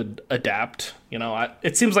Tutor could adapt.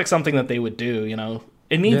 It seems like something that they would do.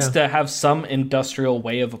 It needs to have some industrial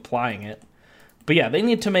way of applying it. But yeah, they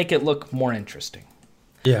need to make it look more interesting.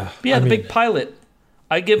 Yeah. But yeah, Big Pilot.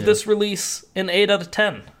 I give this release an 8 out of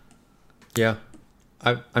 10. Yeah.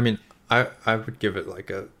 I mean, I would give it like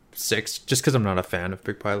a 6, just because I'm not a fan of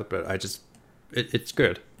Big Pilot, but it's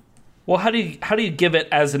good. Well, how do you give it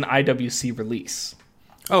as an IWC release?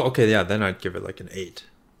 Oh, okay, yeah, then I'd give it like an 8.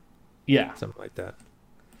 Yeah. Something like that.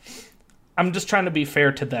 I'm just trying to be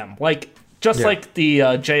fair to them. Like the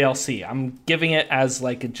JLC. I'm giving it as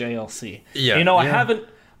like a JLC. Yeah.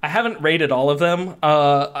 I haven't rated all of them.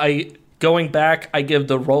 Going back, I give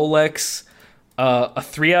the Rolex a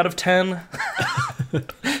 3 out of 10.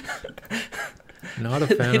 Not a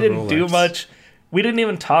fan They of didn't Rolex. do much. We didn't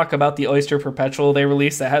even talk about the Oyster Perpetual they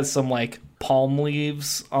released that has some like palm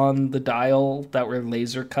leaves on the dial that were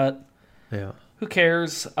laser cut. Yeah. Who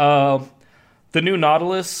cares? The new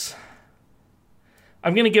Nautilus,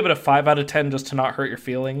 I'm going to give it a 5 out of 10 just to not hurt your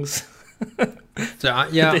feelings. So,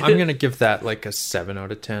 I'm going to give that like a 7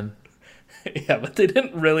 out of 10. Yeah, but they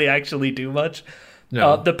didn't really actually do much.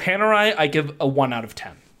 No. The Panerai, I give a 1 out of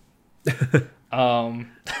 10.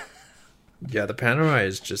 Yeah, the Panerai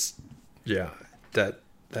is just,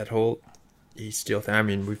 that whole E-steel thing. I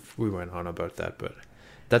mean, we went on about that, but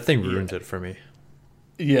that thing ruined it for me.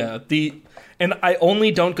 Yeah, and I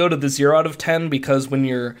only don't go to the 0 out of 10 because when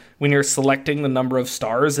you're selecting the number of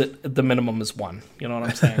stars, the minimum is 1. You know what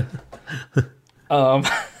I'm saying? How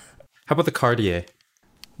about the Cartier?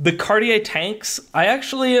 The Cartier tanks, I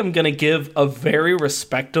actually am going to give a very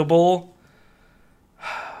respectable...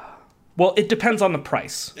 Well, it depends on the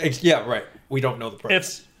price. Yeah, right. We don't know the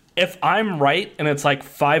price. If I'm right and it's like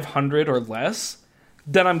 500 or less,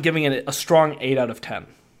 then I'm giving it a strong 8 out of 10.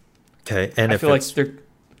 Okay, and I if feel like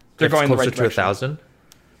they're going the right direction. Closer to 1,000?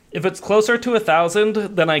 If it's closer to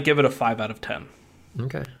 1,000, then I give it a 5 out of 10.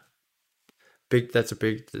 Okay. That's a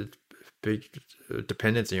big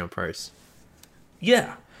dependency on price.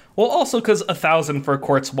 Yeah. Well, also because 1,000 for a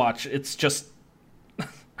quartz watch, it's just...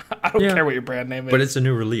 I don't care what your brand name is. But it's a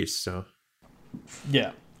new release, so...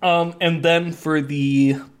 Yeah. And then for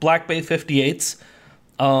the Black Bay 58s,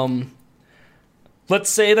 let's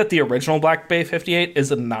say that the original Black Bay 58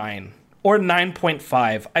 is a 9 or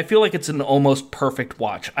 9.5. I feel like it's an almost perfect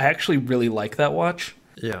watch. I actually really like that watch.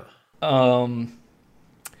 Yeah.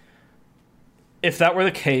 If that were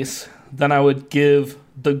the case, then I would give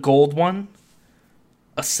the gold one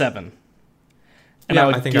a 7. And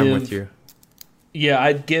I think I'm with you. Yeah,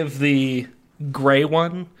 I'd give the gray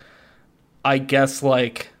one, I guess,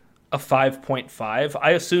 like a 5.5. I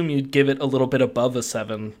assume you'd give it a little bit above a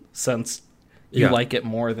 7 since you like it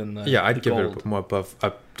more than the I'd give gold. it more above,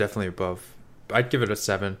 definitely above. I'd give it a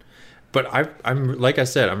 7. But I'm like I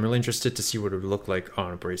said, I'm really interested to see what it would look like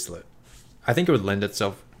on a bracelet. I think it would lend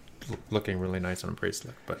itself looking really nice on a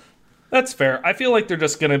bracelet, but... That's fair. I feel like they're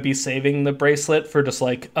just going to be saving the bracelet for just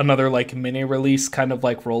like another like mini release, kind of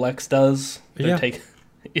like Rolex does. They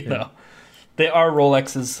know, they are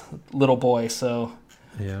Rolex's little boy, so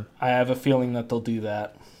I have a feeling that they'll do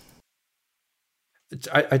that.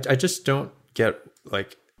 I just don't get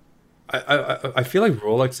like I feel like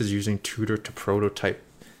Rolex is using Tutor to prototype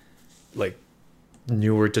like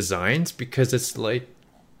newer designs because it's like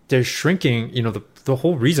they're shrinking. The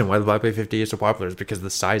whole reason why the Black Bay 50 is so popular is because of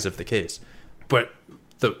the size of the case, but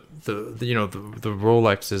the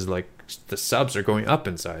Rolex is like the subs are going up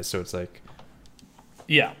in size, so it's like,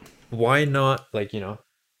 why not, like,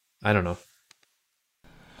 I don't know.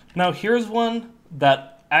 Now here's one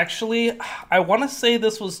that actually I want to say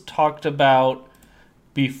this was talked about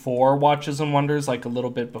before Watches and Wonders, like a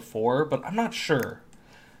little bit before, but I'm not sure.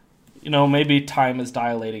 Maybe time is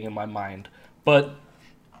dilating in my mind, but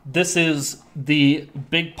this is the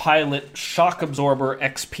Big Pilot Shock Absorber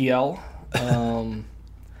XPL.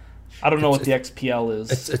 I don't know what the XPL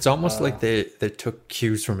is. It's almost like they took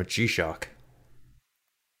cues from a G-Shock.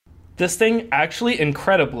 This thing, actually,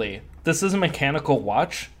 incredibly, this is a mechanical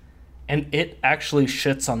watch, and it actually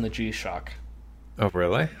shits on the G-Shock. Oh,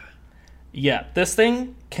 really? Yeah, this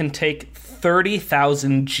thing can take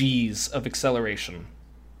 30,000 Gs of acceleration.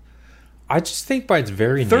 I just think by its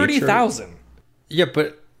very nature... 30,000! Yeah,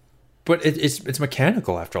 but it's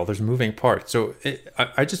mechanical after all. There's moving parts, so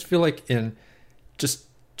I just feel like just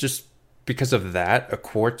because of that, a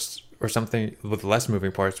quartz or something with less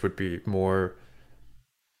moving parts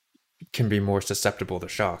can be more susceptible to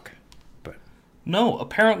shock. But no,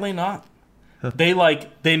 apparently not.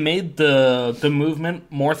 They made the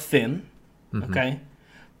movement more thin, okay,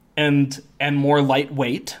 and more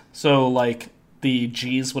lightweight, so like the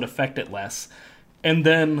G's would affect it less, and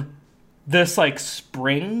then this like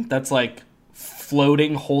spring that's like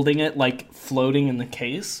floating, holding it like floating in the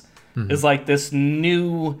case is like this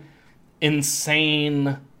new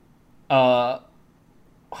insane what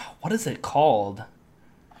is it called?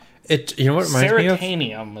 You know what it reminds me of?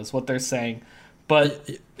 Ceratanium is what they're saying, but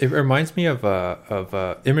It reminds me of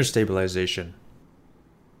image stabilization.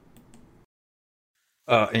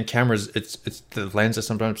 In cameras, it's the lens is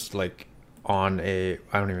sometimes like on a,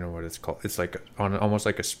 I don't even know what it's called. It's like on almost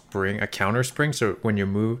like a spring, a counter spring. So when you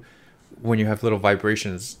move, when you have little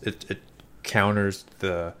vibrations, it counters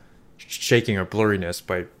the shaking or blurriness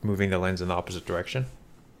by moving the lens in the opposite direction.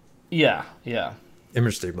 yeah,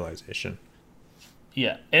 Image stabilization.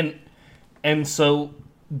 yeah, and so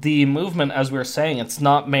the movement, as we were saying, it's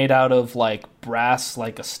not made out of like brass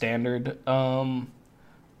like a standard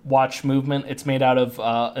watch movement. It's made out of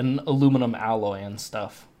an aluminum alloy and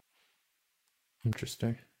stuff.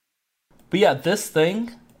 Interesting. But yeah, this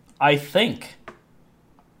thing, I think,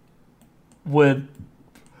 would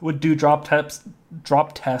do drop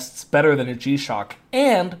tests better than a G-Shock.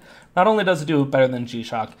 And not only does it do it better than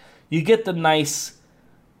G-Shock, you get the nice,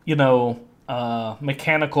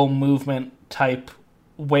 mechanical movement type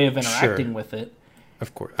way of interacting with it.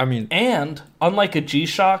 Of course. I mean, and unlike a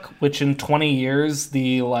G-Shock, which in 20 years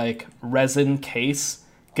the like resin case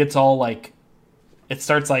gets all like, it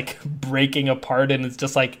starts like breaking apart and it's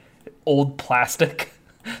just like old plastic.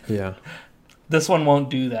 yeah. This one won't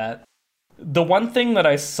do that. The one thing that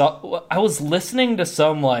I saw, I was listening to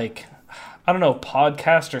some like, I don't know,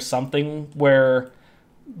 podcast or something where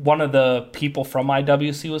one of the people from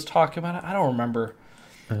IWC was talking about it. I don't remember.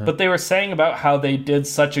 But they were saying about how they did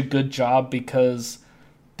such a good job because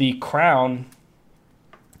the crown,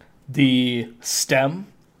 the stem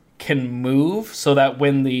can move so that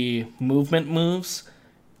when the movement moves,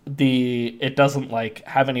 it doesn't like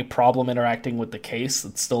have any problem interacting with the case.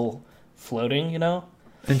 It's still floating,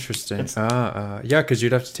 Interesting. Yeah, because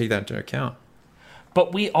you'd have to take that into account.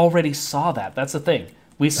 But we already saw that. That's the thing.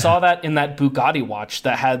 We saw that in that Bugatti watch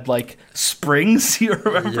that had like springs. You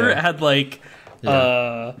remember? Yeah. It had like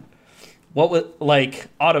what was like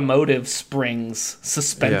automotive springs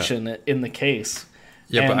suspension in the case.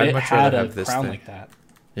 Yeah, and but I'd much rather have this crown thing. like that.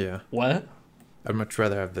 Yeah. What? I'd much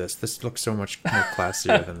rather have this. This looks so much more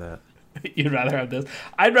classier than that. You'd rather have this?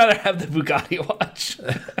 I'd rather have the Bugatti watch.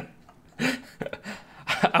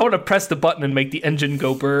 I want to press the button and make the engine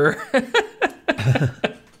go burr.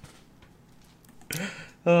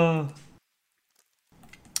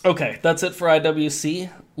 Okay, that's it for IWC.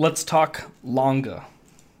 Let's talk Longa.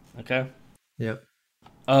 Okay? Yep.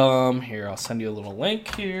 Here, I'll send you a little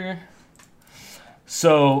link here.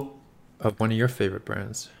 So, One of your favorite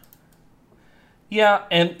brands. yeah,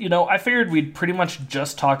 and I figured we'd pretty much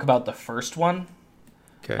just talk about the first one.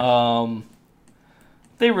 Okay.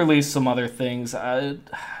 They released some other things. It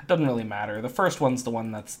doesn't really matter. The first one's the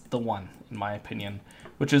one that's the one, in my opinion,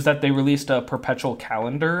 which is that they released a perpetual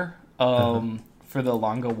calendar for the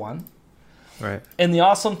Longa 1. Right. And the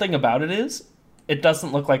awesome thing about it is, it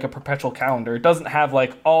doesn't look like a perpetual calendar. It doesn't have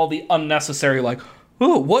like all the unnecessary like,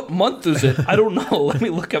 oh, what month is it? I don't know. Let me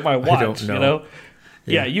look at my watch. I don't know.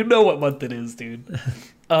 Yeah, you know what month it is, dude.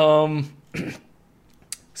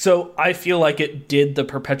 So I feel like it did the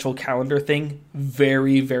perpetual calendar thing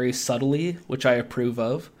very, very subtly, which I approve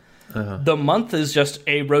of. The month is just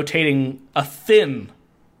a thin,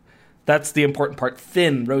 that's the important part,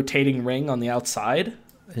 thin rotating ring on the outside.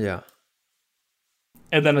 Yeah.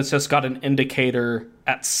 And then it's just got an indicator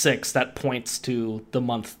at 6 that points to the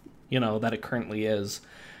month, that it currently is.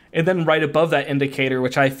 And then right above that indicator,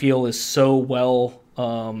 which I feel is so well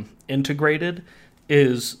integrated,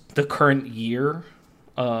 is the current year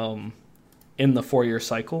in the 4-year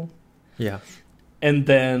cycle. Yeah. And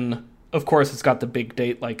then, of course, it's got the big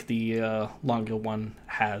date like the Longa one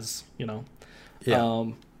has,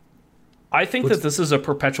 Yeah. I think that this is a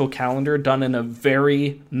perpetual calendar done in a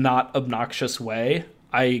very not obnoxious way.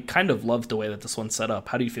 I kind of love the way that this one's set up.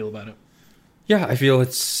 How do you feel about it? Yeah, I feel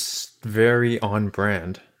it's very on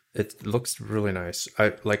brand. It looks really nice.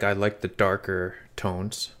 I like the darker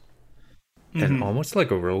tones. And almost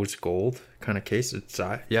like a rose gold kind of case. It's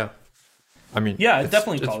yeah. I mean, yeah, I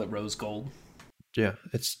definitely call it rose gold. Yeah,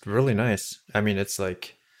 it's really nice. I mean, it's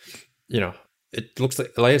like, it looks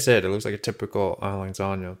like I said, it looks like a typical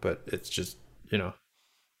Alexandra, but it's just,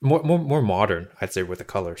 more modern, I'd say, with the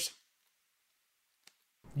colors.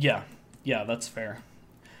 Yeah, that's fair.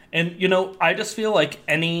 And I just feel like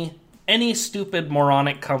any any stupid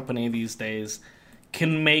moronic company these days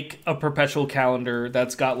can make a perpetual calendar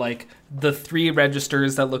that's got like the 3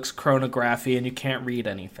 registers that looks chronography and you can't read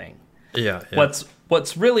anything. Yeah.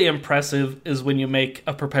 What's really impressive is when you make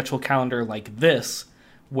a perpetual calendar like this,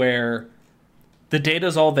 where the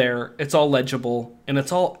data's all there, it's all legible, and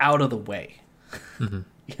it's all out of the way. Mm-hmm.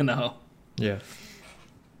 You know? Yeah.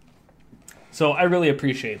 So I really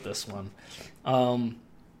appreciate this one.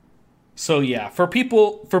 So yeah, for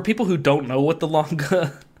people who don't know what the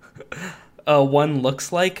Longa one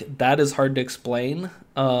looks like, that is hard to explain.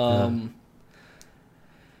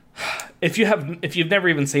 If you've never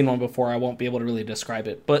even seen one before, I won't be able to really describe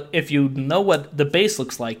it. But if you know what the base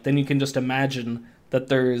looks like, then you can just imagine that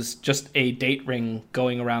there's just a date ring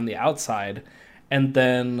going around the outside, and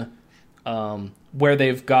then where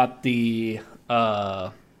they've got the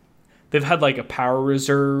they've had like a power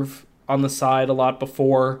reserve on the side a lot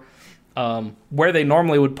before. Where they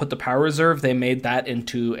normally would put the power reserve, they made that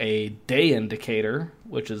into a day indicator,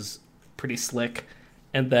 which is pretty slick.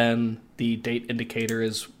 And then the date indicator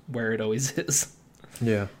is where it always is.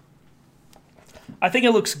 Yeah. I think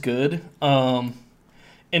it looks good.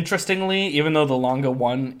 Interestingly, even though the Longa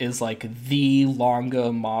one is like the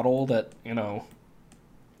Longa model that, you know,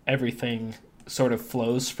 everything sort of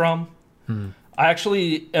flows from, I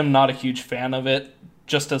actually am not a huge fan of it,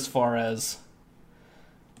 just as far as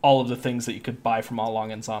all of the things that you could buy from A.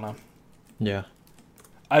 Lange & Söhne. Yeah.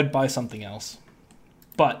 I'd buy something else.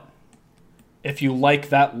 But if you like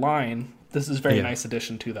that line, this is a very nice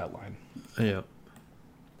addition to that line. Yeah.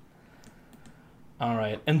 All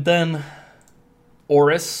right. And then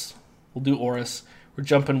Oris. We'll do Oris. We're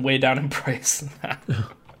jumping way down in price.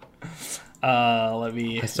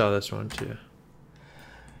 I saw this one too.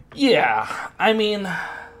 Yeah. I mean,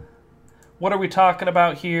 what are we talking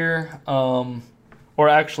about here? Or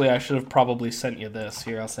actually, I should have probably sent you this.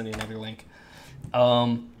 Here, I'll send you another link.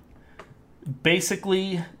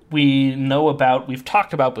 Basically, we've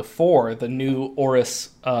talked about before the new Oris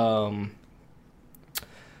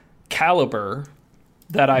caliber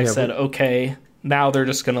that I said, okay, now they're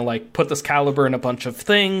just going to like put this caliber in a bunch of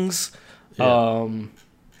things. Yeah.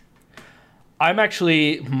 I'm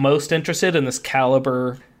actually most interested in this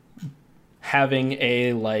caliber having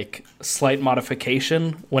a like slight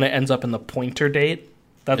modification when it ends up in the pointer date.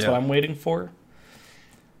 That's what I'm waiting for.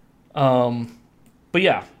 But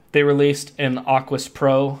yeah, they released an Aquis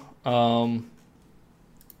Pro.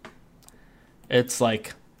 It's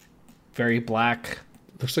like very black.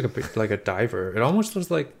 Looks like a bit like a diver. It almost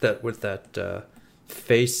looks like that with that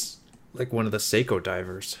face, like one of the Seiko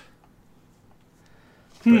divers.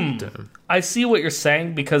 But, I see what you're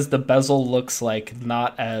saying because the bezel looks like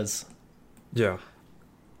not as... Yeah.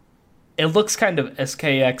 It looks kind of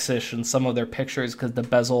SKX-ish in some of their pictures because the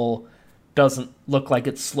bezel doesn't look like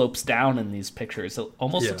it slopes down in these pictures. It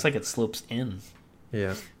almost looks like it slopes in.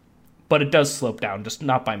 Yeah. But it does slope down, just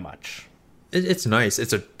not by much. It's nice.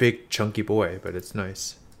 It's a big, chunky boy, but it's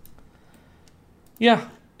nice. Yeah,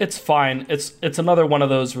 it's fine. It's another one of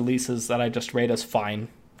those releases that I just rate as fine.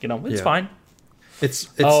 You know, it's fine. It's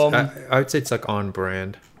I would say it's like on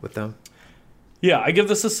brand with them. Yeah, I give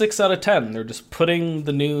this a 6 out of 10. They're just putting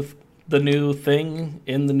the new thing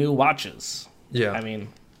in the new watches. Yeah. I mean,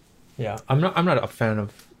 yeah. I'm not a fan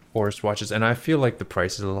of Oris watches, and I feel like the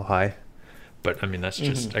price is a little high. But I mean, that's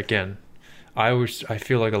just again, I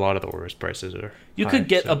feel like a lot of the Oris prices are You could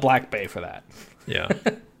get a Black Bay for that. Yeah.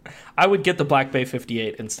 I would get the Black Bay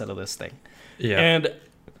 58 instead of this thing. Yeah. And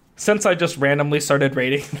since I just randomly started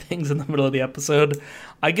rating things in the middle of the episode,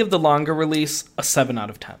 I give the longer release a 7 out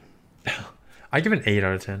of 10. I give it an 8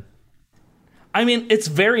 out of 10. I mean, it's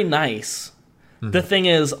very nice. The thing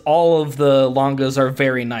is, all of the Longas are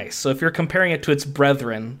very nice. So if you're comparing it to its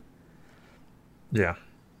brethren... Yeah.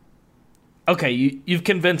 Okay, you've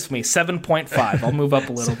convinced me. 7.5. I'll move up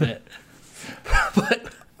a little bit.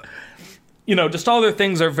 But, you know, just all their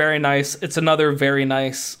things are very nice. It's another very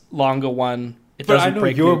nice Longa one. It but doesn't I know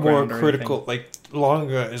break you're new more ground or critical. anything. Like,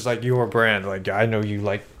 Longa is like your brand. Like, I know you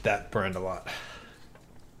like that brand a lot.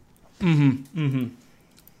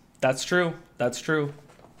 That's true. That's true.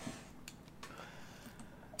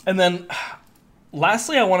 And then,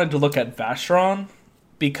 lastly, I wanted to look at Vacheron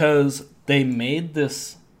because they made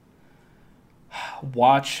this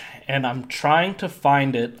watch, and I'm trying to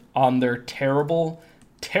find it on their terrible,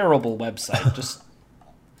 terrible website. Just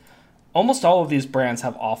almost all of these brands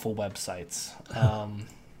have awful websites.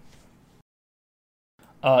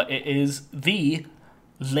 It is the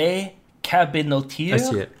Le Cabinotier.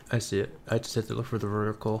 I see it. I just have to look for the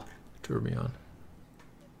vertical tourbillon.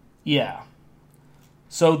 Yeah.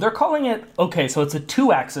 So they're calling it... Okay, so it's a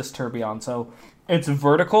 2-axis tourbillon. So it's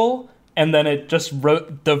vertical, and then it just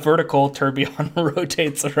the vertical tourbillon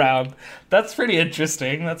rotates around. That's pretty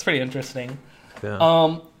interesting.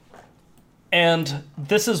 Yeah. And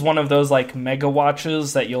this is one of those like mega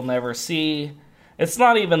watches that you'll never see. It's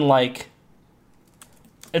not even like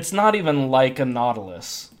a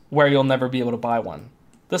Nautilus where you'll never be able to buy one.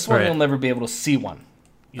 This one you'll never be able to see one.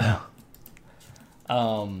 You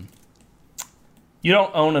know? You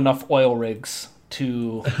don't own enough oil rigs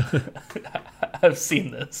to have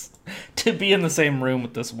seen this, to be in the same room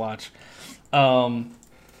with this watch. And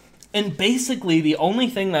basically the only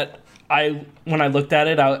thing that when I looked at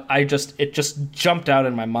it, it just jumped out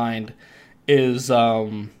in my mind is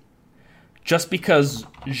just because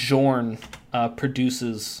Journe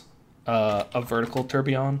produces a vertical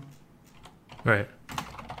tourbillon. Right.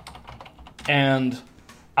 And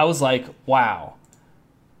I was like, wow.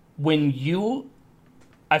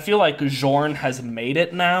 I feel like Journe has made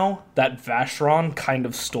it now that Vacheron kind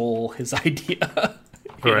of stole his idea.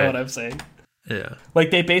 You know what I'm saying? Yeah.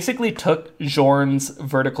 Like, they basically took Journe's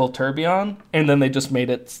vertical tourbillon, and then they just made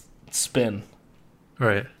it spin.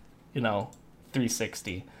 Right.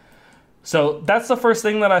 360. So that's the first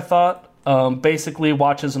thing that I thought. Basically,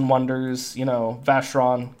 Watches and Wonders,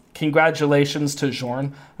 Vacheron. Congratulations to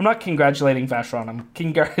Journe. I'm not congratulating Vacheron. I'm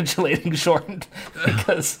congratulating Journe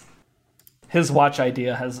because his watch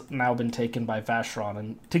idea has now been taken by Vacheron.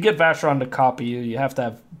 And to get Vacheron to copy you have to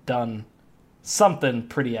have done something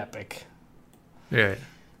pretty epic. Yeah.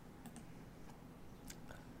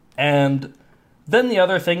 And then the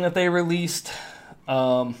other thing that they released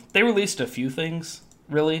a few things,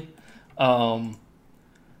 really. Let's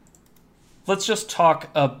just talk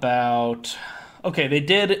about... Okay, they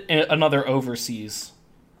did another overseas.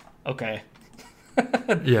 Okay.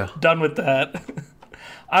 Yeah. Done with that.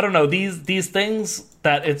 I don't know, these things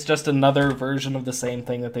that it's just another version of the same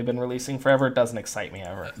thing that they've been releasing forever, it doesn't excite me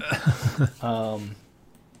ever.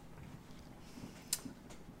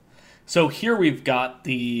 So here we've got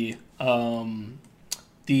the Vacheron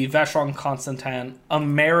Constantin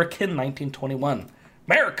American 1921.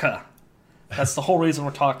 America! That's the whole reason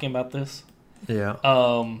we're talking about this. Yeah.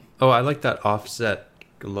 I like that offset.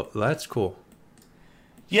 That's cool.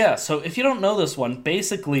 Yeah, so if you don't know this one,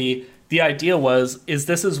 basically the idea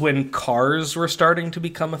this is when cars were starting to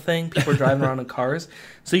become a thing. People were driving around in cars.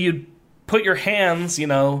 So you'd put your hands,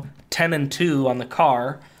 10 and 2 on the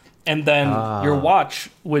car, and then your watch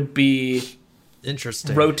would be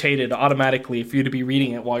interesting rotated automatically for you to be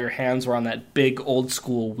reading it while your hands were on that big old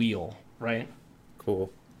school wheel, right?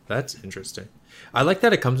 Cool. That's interesting. I like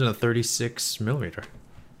that it comes in a 36 millimeter.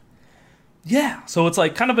 Yeah, so it's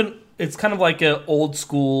like kind of like an old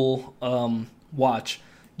school watch.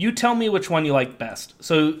 You tell me which one you like best.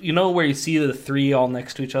 So where you see the 3 all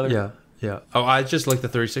next to each other? Yeah. Oh, I just like the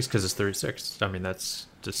 36 because it's 36. I mean, that's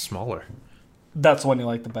just smaller. That's the one you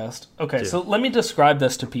like the best. Okay, So let me describe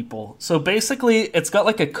this to people. So basically, it's got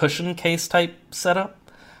like a cushion case type setup,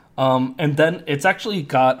 and then it's actually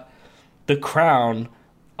got the crown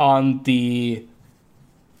on the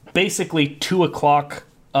basically 2 o'clock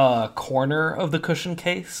corner of the cushion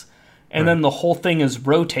case, and then the whole thing is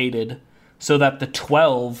rotated so that the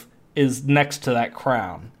 12 is next to that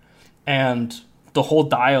crown, and the whole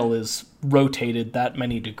dial is rotated that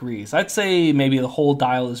many degrees. I'd say maybe the whole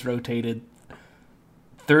dial is rotated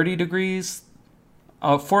 30 degrees,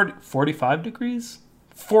 45 degrees,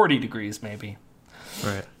 40 degrees maybe.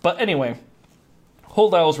 Right. But anyway, whole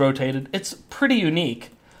dial's rotated. It's pretty unique.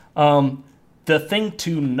 The thing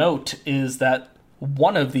to note is that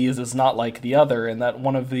one of these is not like the other, and that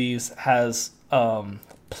one of these has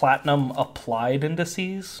platinum applied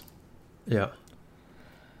indices. Yeah.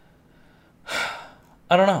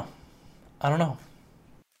 I don't know.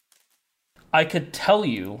 I could tell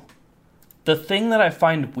you the thing that I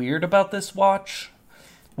find weird about this watch,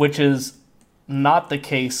 which is not the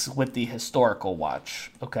case with the historical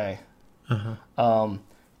watch, okay?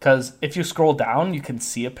 Because if you scroll down, you can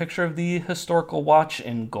see a picture of the historical watch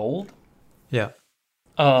in gold. Yeah.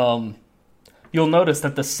 You'll notice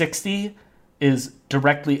that the 60 is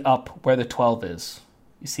directly up where the 12 is.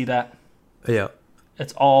 You see that? Yeah.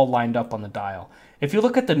 It's all lined up on the dial. If you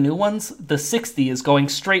look at the new ones, the 60 is going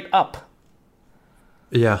straight up.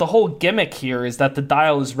 Yeah. The whole gimmick here is that the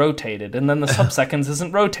dial is rotated, and then the subseconds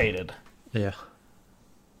isn't rotated. Yeah.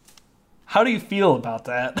 How do you feel about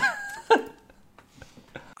that?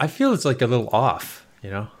 I feel it's like a little off,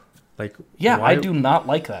 Like, yeah, why... I do not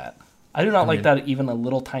like that. I do not like that even a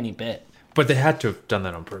little tiny bit. But they had to have done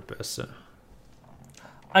that on purpose. So.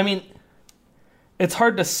 I mean, it's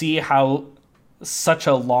hard to see how such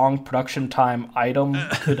a long production time item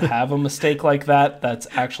could have a mistake like that that's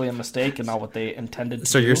actually a mistake and not what they intended to do.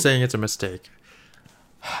 So you're saying it's a mistake?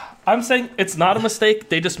 I'm saying it's not a mistake.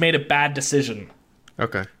 They just made a bad decision.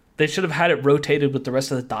 Okay. They should have had it rotated with the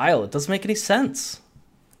rest of the dial. It doesn't make any sense.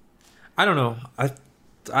 I don't know.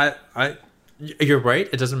 You're right.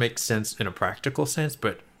 It doesn't make sense in a practical sense,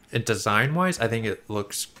 but in design-wise, I think it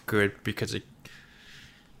looks good because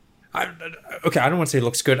I don't want to say it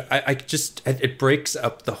looks good. It breaks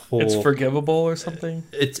up the whole. It's forgivable or something.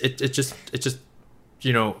 It just it's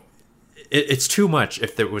too much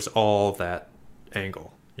if there was all that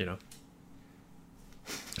angle,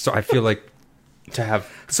 So I feel like to have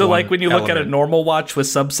when you look at a normal watch with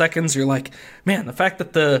sub-seconds, you're like, man, the fact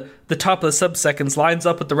that the top of the sub-seconds lines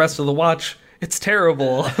up with the rest of the watch, it's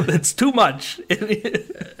terrible. It's too much.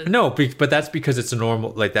 No, but that's because it's a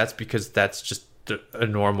normal, that's because that's just a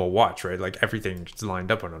normal watch, right? Like everything's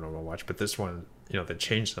lined up on a normal watch, but this one, they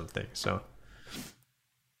changed something. So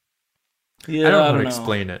yeah, I don't know how to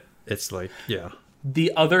explain it. It's like, yeah.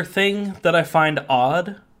 The other thing that I find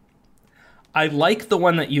odd, I like the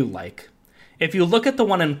one that you like. If you look at the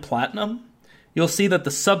one in platinum, you'll see that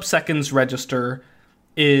the sub-seconds register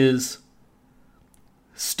is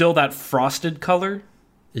still that frosted color.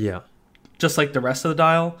 Yeah. Just like the rest of the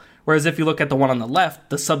dial. Whereas if you look at the one on the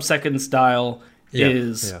left, the sub-seconds dial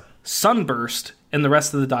is sunburst and the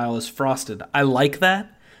rest of the dial is frosted. I like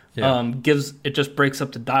that. Yeah. It just breaks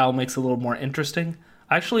up the dial, makes it a little more interesting.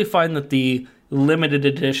 I actually find that the limited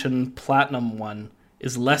edition platinum one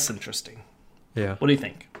is less interesting. Yeah. What do you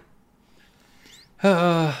think?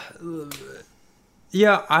 Yeah,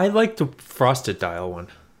 I like the frosted dial one.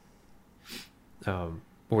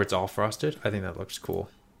 Where it's all frosted. I think that looks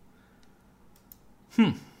cool.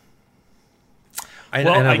 I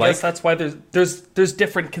guess that's why there's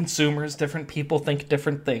different consumers, different people think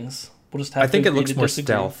different things. We'll just have. I think it looks more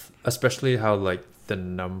stealth, especially how the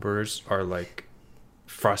numbers are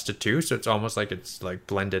frosted too, so it's almost like it's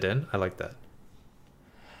blended in. I like that.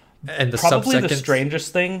 And probably the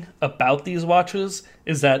strangest thing about these watches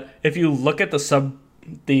is that if you look at the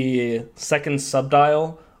second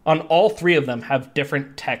subdial, on all three of them have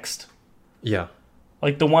different text. Yeah.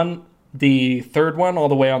 Like the third one all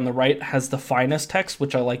the way on the right has the finest text,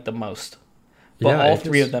 which I like the most. But all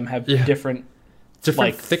three of them have different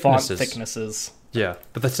thicknesses. Font thicknesses. Yeah,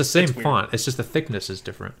 but that's the same font. It's just the thickness is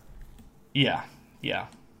different. Yeah.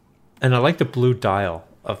 And I like the blue dial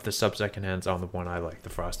of the sub-second hands on the one I like, the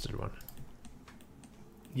frosted one.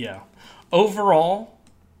 Yeah. Overall,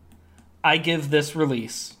 I give this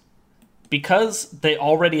release, because they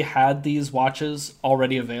already had these watches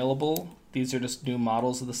already available, these are just new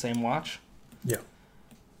models of the same watch. Yeah.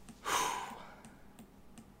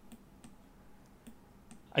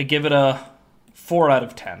 I give it a 4 out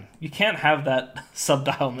of 10. You can't have that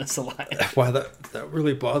sub-dial misaligned. Wow, that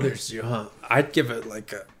really bothers you, huh? I'd give it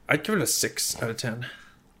a 6 out of 10.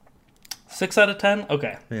 6 out of 10?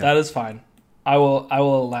 Okay, That is fine. I will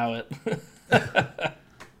allow it.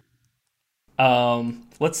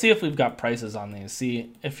 Let's see if we've got prices on these.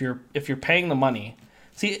 See if you're paying the money.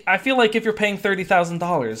 See, I feel like if you're paying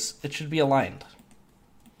 $30,000, it should be aligned.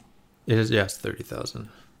 It is, yes, 30,000.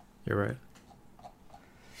 You're right.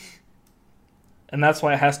 And that's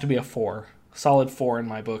why it has to be a 4. Solid 4 in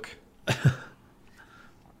my book.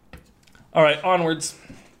 All right, onwards.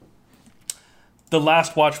 The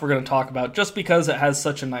last watch we're going to talk about, just because it has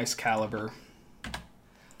such a nice caliber,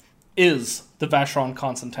 is the Vacheron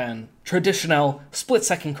Constantin Traditionnel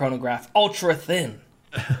Split-Second Chronograph Ultra Thin.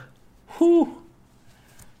 Whew.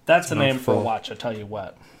 That's a name for a watch, I tell you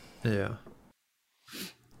what. Yeah.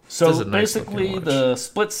 So basically, the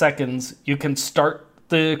split seconds, you can start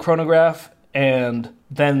the chronograph and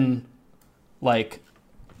then,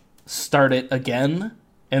 start it again.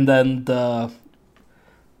 And then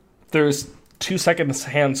there's 2 seconds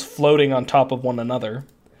hands floating on top of one another.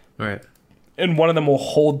 Right. And one of them will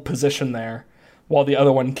hold position there while the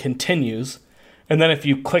other one continues. And then if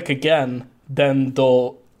you click again, then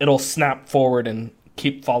it'll snap forward and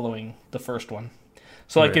keep following the first one.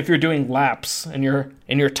 So if you're doing laps and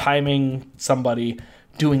you're timing somebody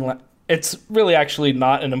doing it's really actually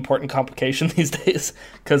not an important complication these days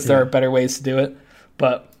because there are better ways to do it.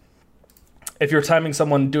 But if you're timing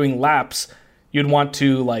someone doing laps, you'd want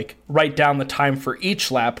to write down the time for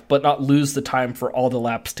each lap, but not lose the time for all the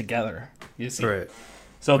laps together. You see? Right.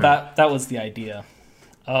 So that was the idea.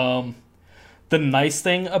 The nice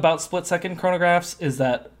thing about split-second chronographs is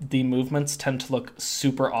that the movements tend to look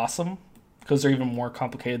super awesome because they're even more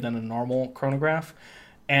complicated than a normal chronograph.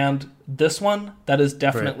 And this one, that is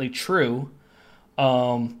definitely true.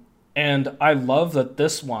 And I love that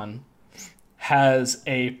this one has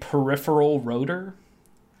a peripheral rotor.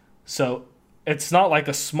 So it's not like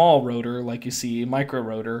a small rotor like you see micro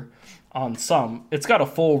rotor on some. It's got a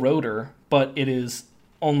full rotor, but it is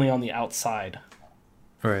only on the outside.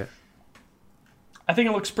 Right. I think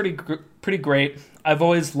it looks pretty great. I've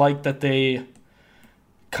always liked that they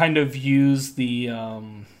kind of use the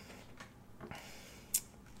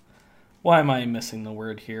why am I missing the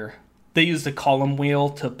word here? They use the column wheel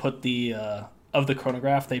to put the of the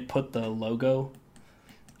chronograph. They put the logo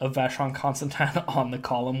of Vacheron Constantin on the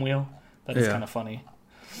column wheel. That is kind of funny.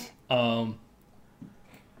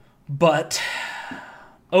 But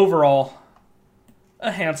overall,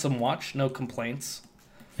 a handsome watch, no complaints.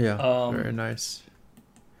 Yeah, very nice.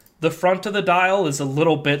 The front of the dial is a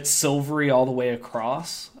little bit silvery all the way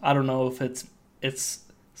across. I don't know if it's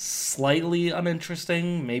slightly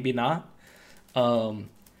uninteresting, maybe not.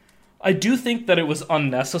 I do think that it was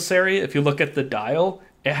unnecessary. If you look at the dial,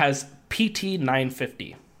 it has PT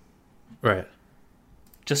 950. Right.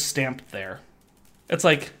 Just stamped there. It's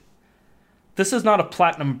like, this is not a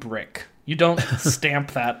platinum brick. You don't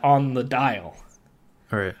stamp that on the dial.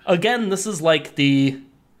 All right. Again, this is like the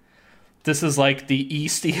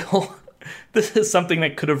E-steel. This is something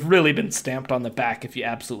that could have really been stamped on the back if you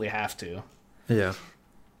absolutely have to. Yeah.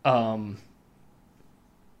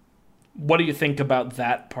 What do you think about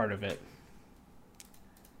that part of it?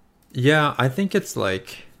 Yeah, I think it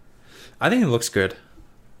looks good.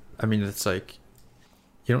 I mean, it's like,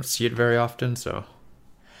 you don't see it very often, so.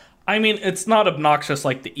 I mean, it's not obnoxious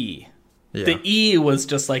like the E. Yeah. The E was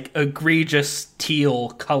just like egregious teal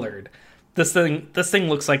colored. This thing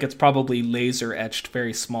looks like it's probably laser etched,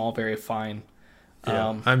 very small, very fine.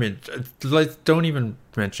 Yeah. I mean, like, don't even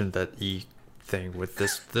mention that E thing with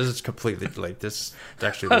this. This is completely like, this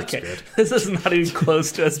actually looks good. This is not even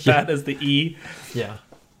close to as bad as the E. Yeah.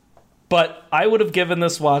 But I would have given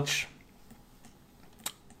this watch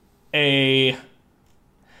maybe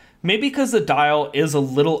because the dial is a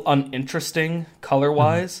little uninteresting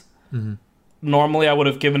color-wise. Mm-hmm. Normally I would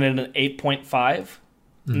have given it an 8.5.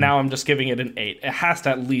 Mm-hmm. Now I'm just giving it an 8. It has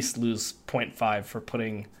to at least lose 0.5 for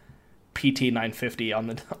putting PT 950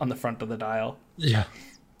 on the front of the dial. Yeah.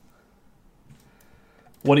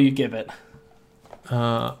 What do you give it?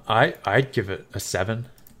 I'd give it a 7.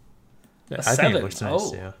 I 7? Think it looks nice.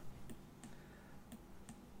 Oh. Yeah.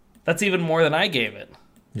 That's even more than I gave it.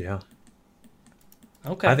 Yeah.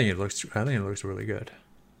 Okay. I think it looks really good.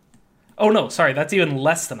 Oh no, sorry, that's even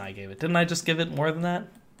less than I gave it. Didn't I just give it more than that?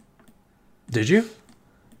 Did you?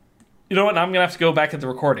 You know what? Now I'm gonna have to go back at the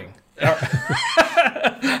recording.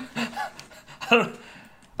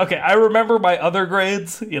 Okay, I remember my other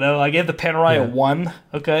grades. You know, I gave the Panerai a 1.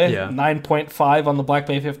 Okay, 9.5 on the Black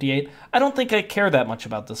Bay 58. I don't think I care that much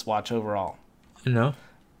about this watch overall. No.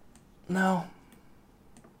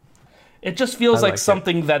 It just feels like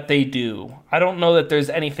something that they do. I don't know that there's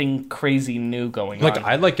anything crazy new going on.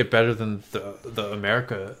 I like it better than the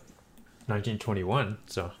America 1921.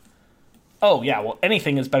 So. Oh yeah, well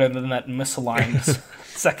anything is better than that misaligned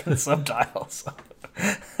second subdial. So.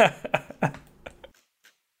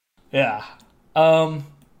 Yeah.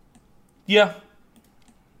 Yeah.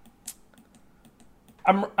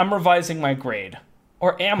 I'm revising my grade.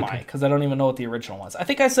 Or am I? Because I don't even know what the original was. I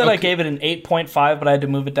think I said I gave it an 8.5, but I had to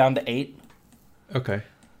move it down to 8. Okay.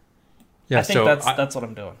 Yeah, I think that's what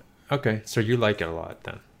I'm doing. Okay, so you like it a lot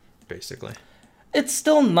then, basically. It's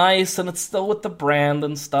still nice, and it's still with the brand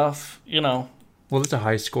and stuff, you know. Well, it's a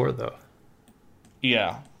high score, though.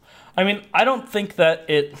 Yeah. I mean, I don't think that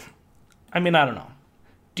it... I mean, I don't know.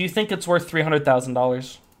 Do you think it's worth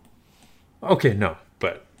 $300,000? Okay, no,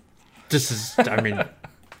 but this is... I mean,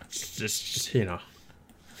 just you know...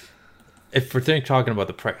 If we're talking about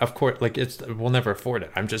the price, of course, like we'll never afford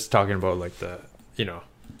it. I'm just talking about like the, you know,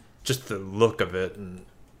 just the look of it and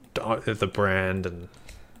the brand and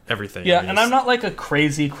everything. Yeah, and I'm not like a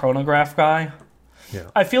crazy chronograph guy. Yeah.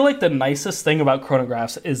 I feel like the nicest thing about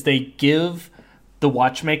chronographs is they give the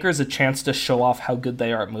watchmakers a chance to show off how good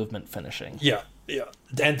they are at movement finishing. Yeah, yeah.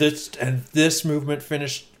 And this movement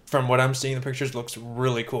finish, from what I'm seeing in the pictures, looks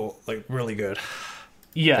really cool, like really good.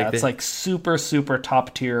 Yeah, it's like super, super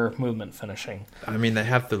top tier movement finishing. I mean, they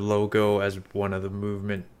have the logo as one of the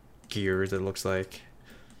movement gears, it looks like.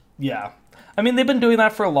 Yeah. I mean, they've been doing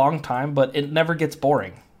that for a long time, but it never gets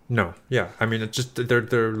boring. No, yeah. I mean, it's just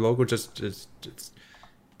their logo just is it's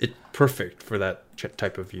perfect for that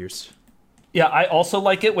type of use. Yeah, I also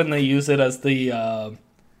like it when they use it as the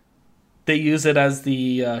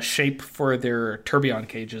shape for their tourbillon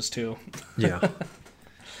cages too. Yeah.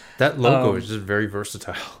 That logo is just very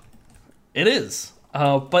versatile. It is.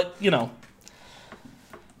 But, you know.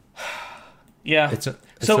 Yeah.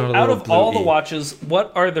 It's not So a out little of blue all the E. watches,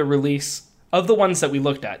 what are the release of the ones that we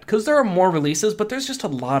looked at? Because there are more releases, but there's just a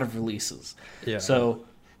lot of releases. Yeah. So,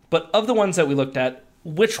 but of the ones that we looked at,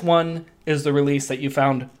 which one is the release that you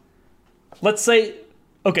found? Let's say,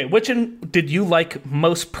 okay, which one did you like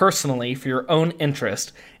most personally for your own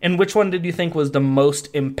interest, and which one did you think was the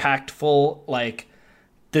most impactful? Like,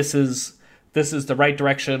 this is the right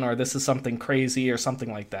direction, or this is something crazy, or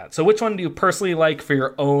something like that. So, which one do you personally like for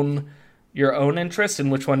your own interest,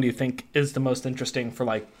 and which one do you think is the most interesting for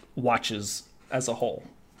like watches as a whole?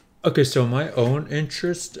 Okay, so my own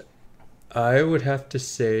interest, I would have to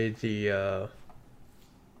say the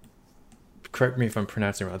correct me if I'm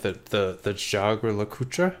pronouncing it wrong, the Jaguar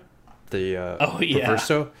LaCouture, the Oh, yeah.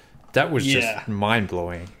 Reverso, that was Yeah. just mind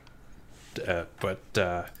blowing. But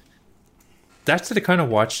that's the kind of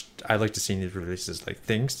watch I like to see in these releases. Like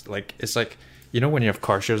things like it's like when you have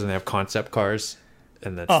car shows and they have concept cars,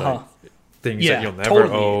 and that's like things Yeah, that you'll never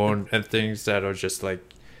totally. own, and things that are just like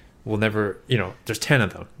will never. There's 10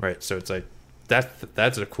 of them, right? So it's like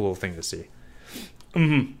that's a cool thing to see.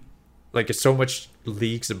 Mm-hmm. Like it's so much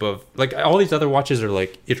leagues above. Like all these other watches are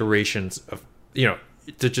like iterations of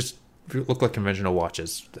they just look like conventional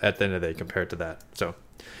watches at the end of the day compared to that. So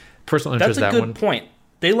personal interest, That's a that good one. point.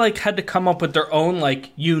 They like had to come up with their own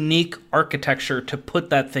like unique architecture to put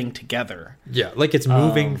that thing together. Yeah, like it's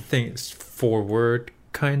moving things forward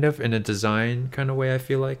kind of in a design kind of way, I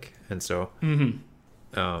feel like. And so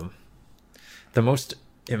the most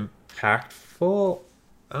impactful,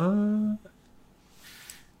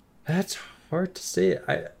 that's hard to say.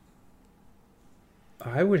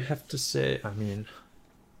 I would have to say, I mean,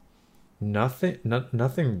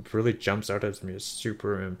 nothing really jumps out at me as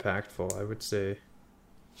super impactful. I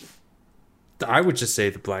would just say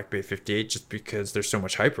the Black Bay 58, just because there's so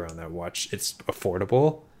much hype around that watch. It's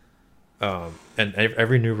affordable, and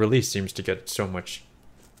every new release seems to get so much.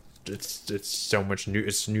 It's so much new.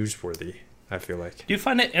 It's newsworthy, I feel like. Do you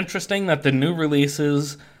find it interesting that the new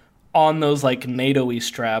releases on those like NATO-y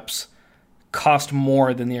straps cost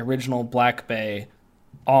more than the original Black Bay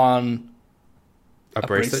on A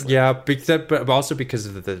bracelet? Yeah, but also because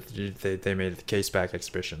of they made the case back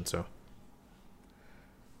exhibition, so.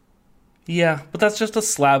 Yeah, but that's just a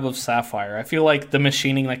slab of sapphire. I feel like the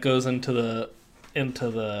machining that goes into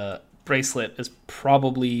the bracelet is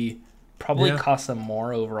probably costs them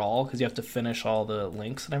more overall because you have to finish all the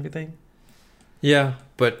links and everything. Yeah,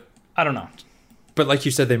 but I don't know. But like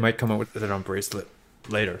you said, they might come out with it on bracelet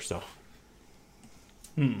later, so.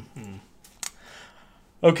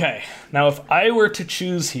 Okay, now if I were to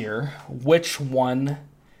choose here, which one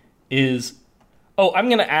is... Oh, I'm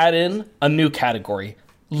going to add in a new category.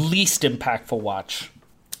 Least impactful watch.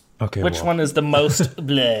 Okay. Which one is the most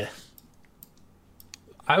bleh?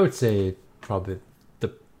 I would say probably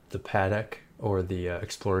the Paddock or the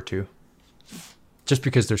Explorer 2. Just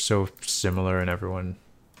because they're so similar and everyone...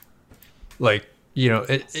 Like,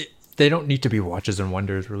 they don't need to be watches and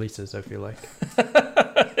wonders releases, I feel like.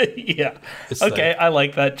 Yeah. It's Okay, like- I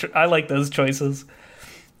like that. I like those choices.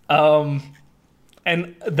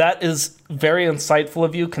 And that is very insightful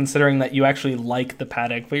of you, considering that you actually like the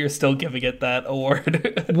Paddock, but you're still giving it that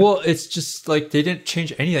award. Well, it's just like they didn't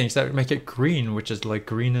change anything except to make it green, which is like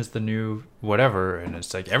green is the new whatever, and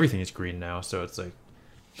it's like everything is green now, so it's like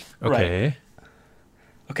okay.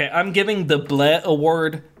 Okay, I'm giving the Bleh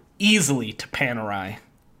award easily to Panerai.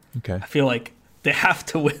 Okay. I feel like they have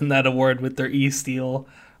to win that award with their E-Steel.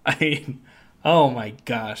 I mean, oh my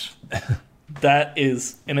gosh. That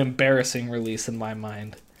is an embarrassing release in my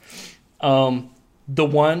mind. The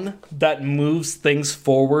one that moves things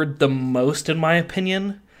forward the most, in my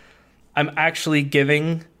opinion, I'm actually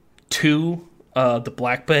giving to the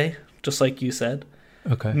Black Bay, just like you said.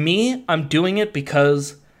 Okay. Me, I'm doing it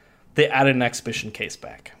because they added an exhibition case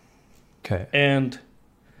back. Okay. And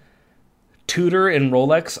Tutor and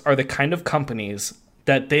Rolex are the kind of companies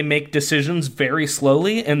that they make decisions very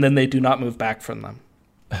slowly and then they do not move back from them.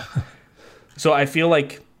 So I feel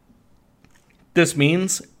like this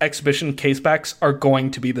means exhibition casebacks are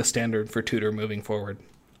going to be the standard for Tutor moving forward.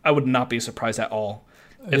 I would not be surprised at all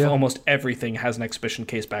if almost everything has an exhibition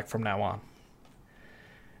caseback from now on.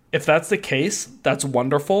 If that's the case, that's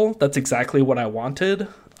wonderful. That's exactly what I wanted.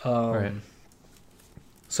 Right.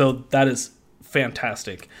 So that is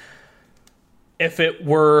fantastic. If I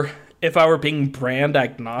were being brand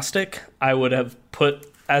agnostic, I would have put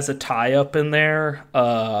as a tie-up in there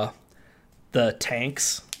the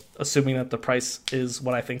tanks, assuming that the price is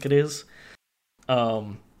what I think it is.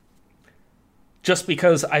 Just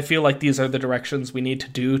because I feel like these are the directions we need to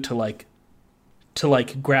do to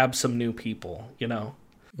grab some new people,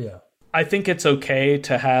 Yeah. I think it's okay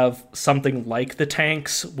to have something like the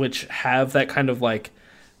Tanks, which have that kind of like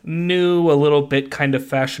new, a little bit kind of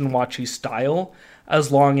fashion watchy style,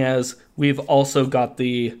 as long as we've also got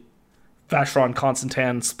the Vacheron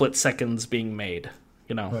Constantin split seconds being made,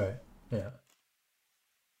 you know? Right. Yeah.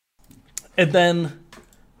 And then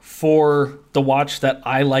for the watch that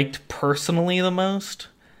I liked personally the most,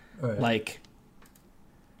 Right. like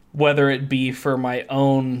whether it be for my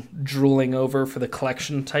own drooling over for the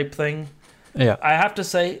collection type thing, Yeah. I have to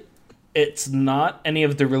say it's not any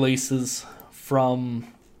of the releases from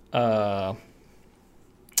A.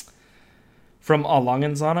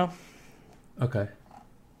 Lange & Okay.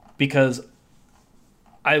 because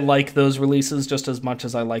I like those releases just as much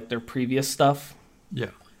as I like their previous stuff.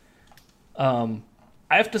 Yeah. I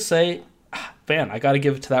have to say, man, I got to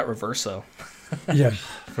give it to that Reverso. Yeah,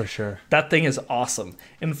 for sure. That thing is awesome.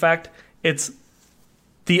 In fact, it's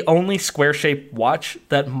the only square-shaped watch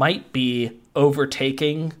that might be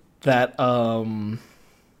overtaking that. I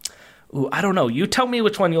don't know. You tell me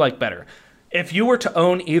which one you like better. If you were to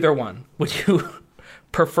own either one, would you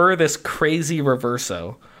prefer this crazy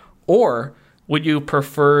Reverso, or would you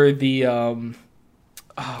prefer the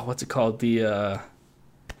what's it called?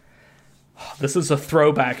 This is a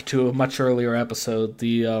throwback to a much earlier episode.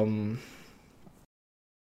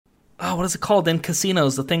 What is it called in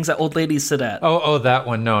casinos? The things that old ladies sit at. Oh, that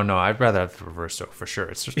one. No, I'd rather have the Reverso for sure.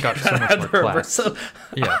 It's just got so much more class.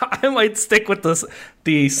 Yeah. I might stick with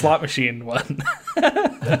the slot machine one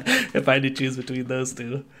if I had to choose between those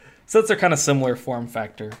two, since they're kind of similar form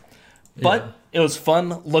factor. But it was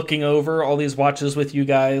fun looking over all these watches with you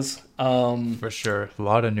guys. For sure. A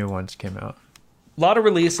lot of new ones came out. A lot of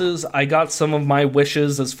releases. I got some of my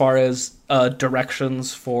wishes as far as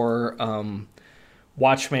directions for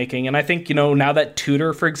watchmaking, and I think, now that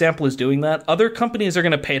Tutor, for example, is doing that, other companies are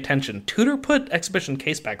going to pay attention. Tutor put exhibition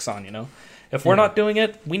casebacks on, if we're not doing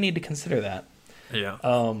it, we need to consider that. Yeah.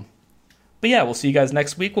 But yeah, we'll see you guys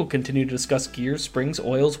next week. We'll continue to discuss gears, springs,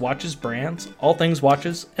 oils, watches, brands, all things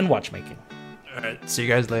watches and watchmaking. All right. See you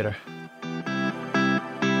guys later.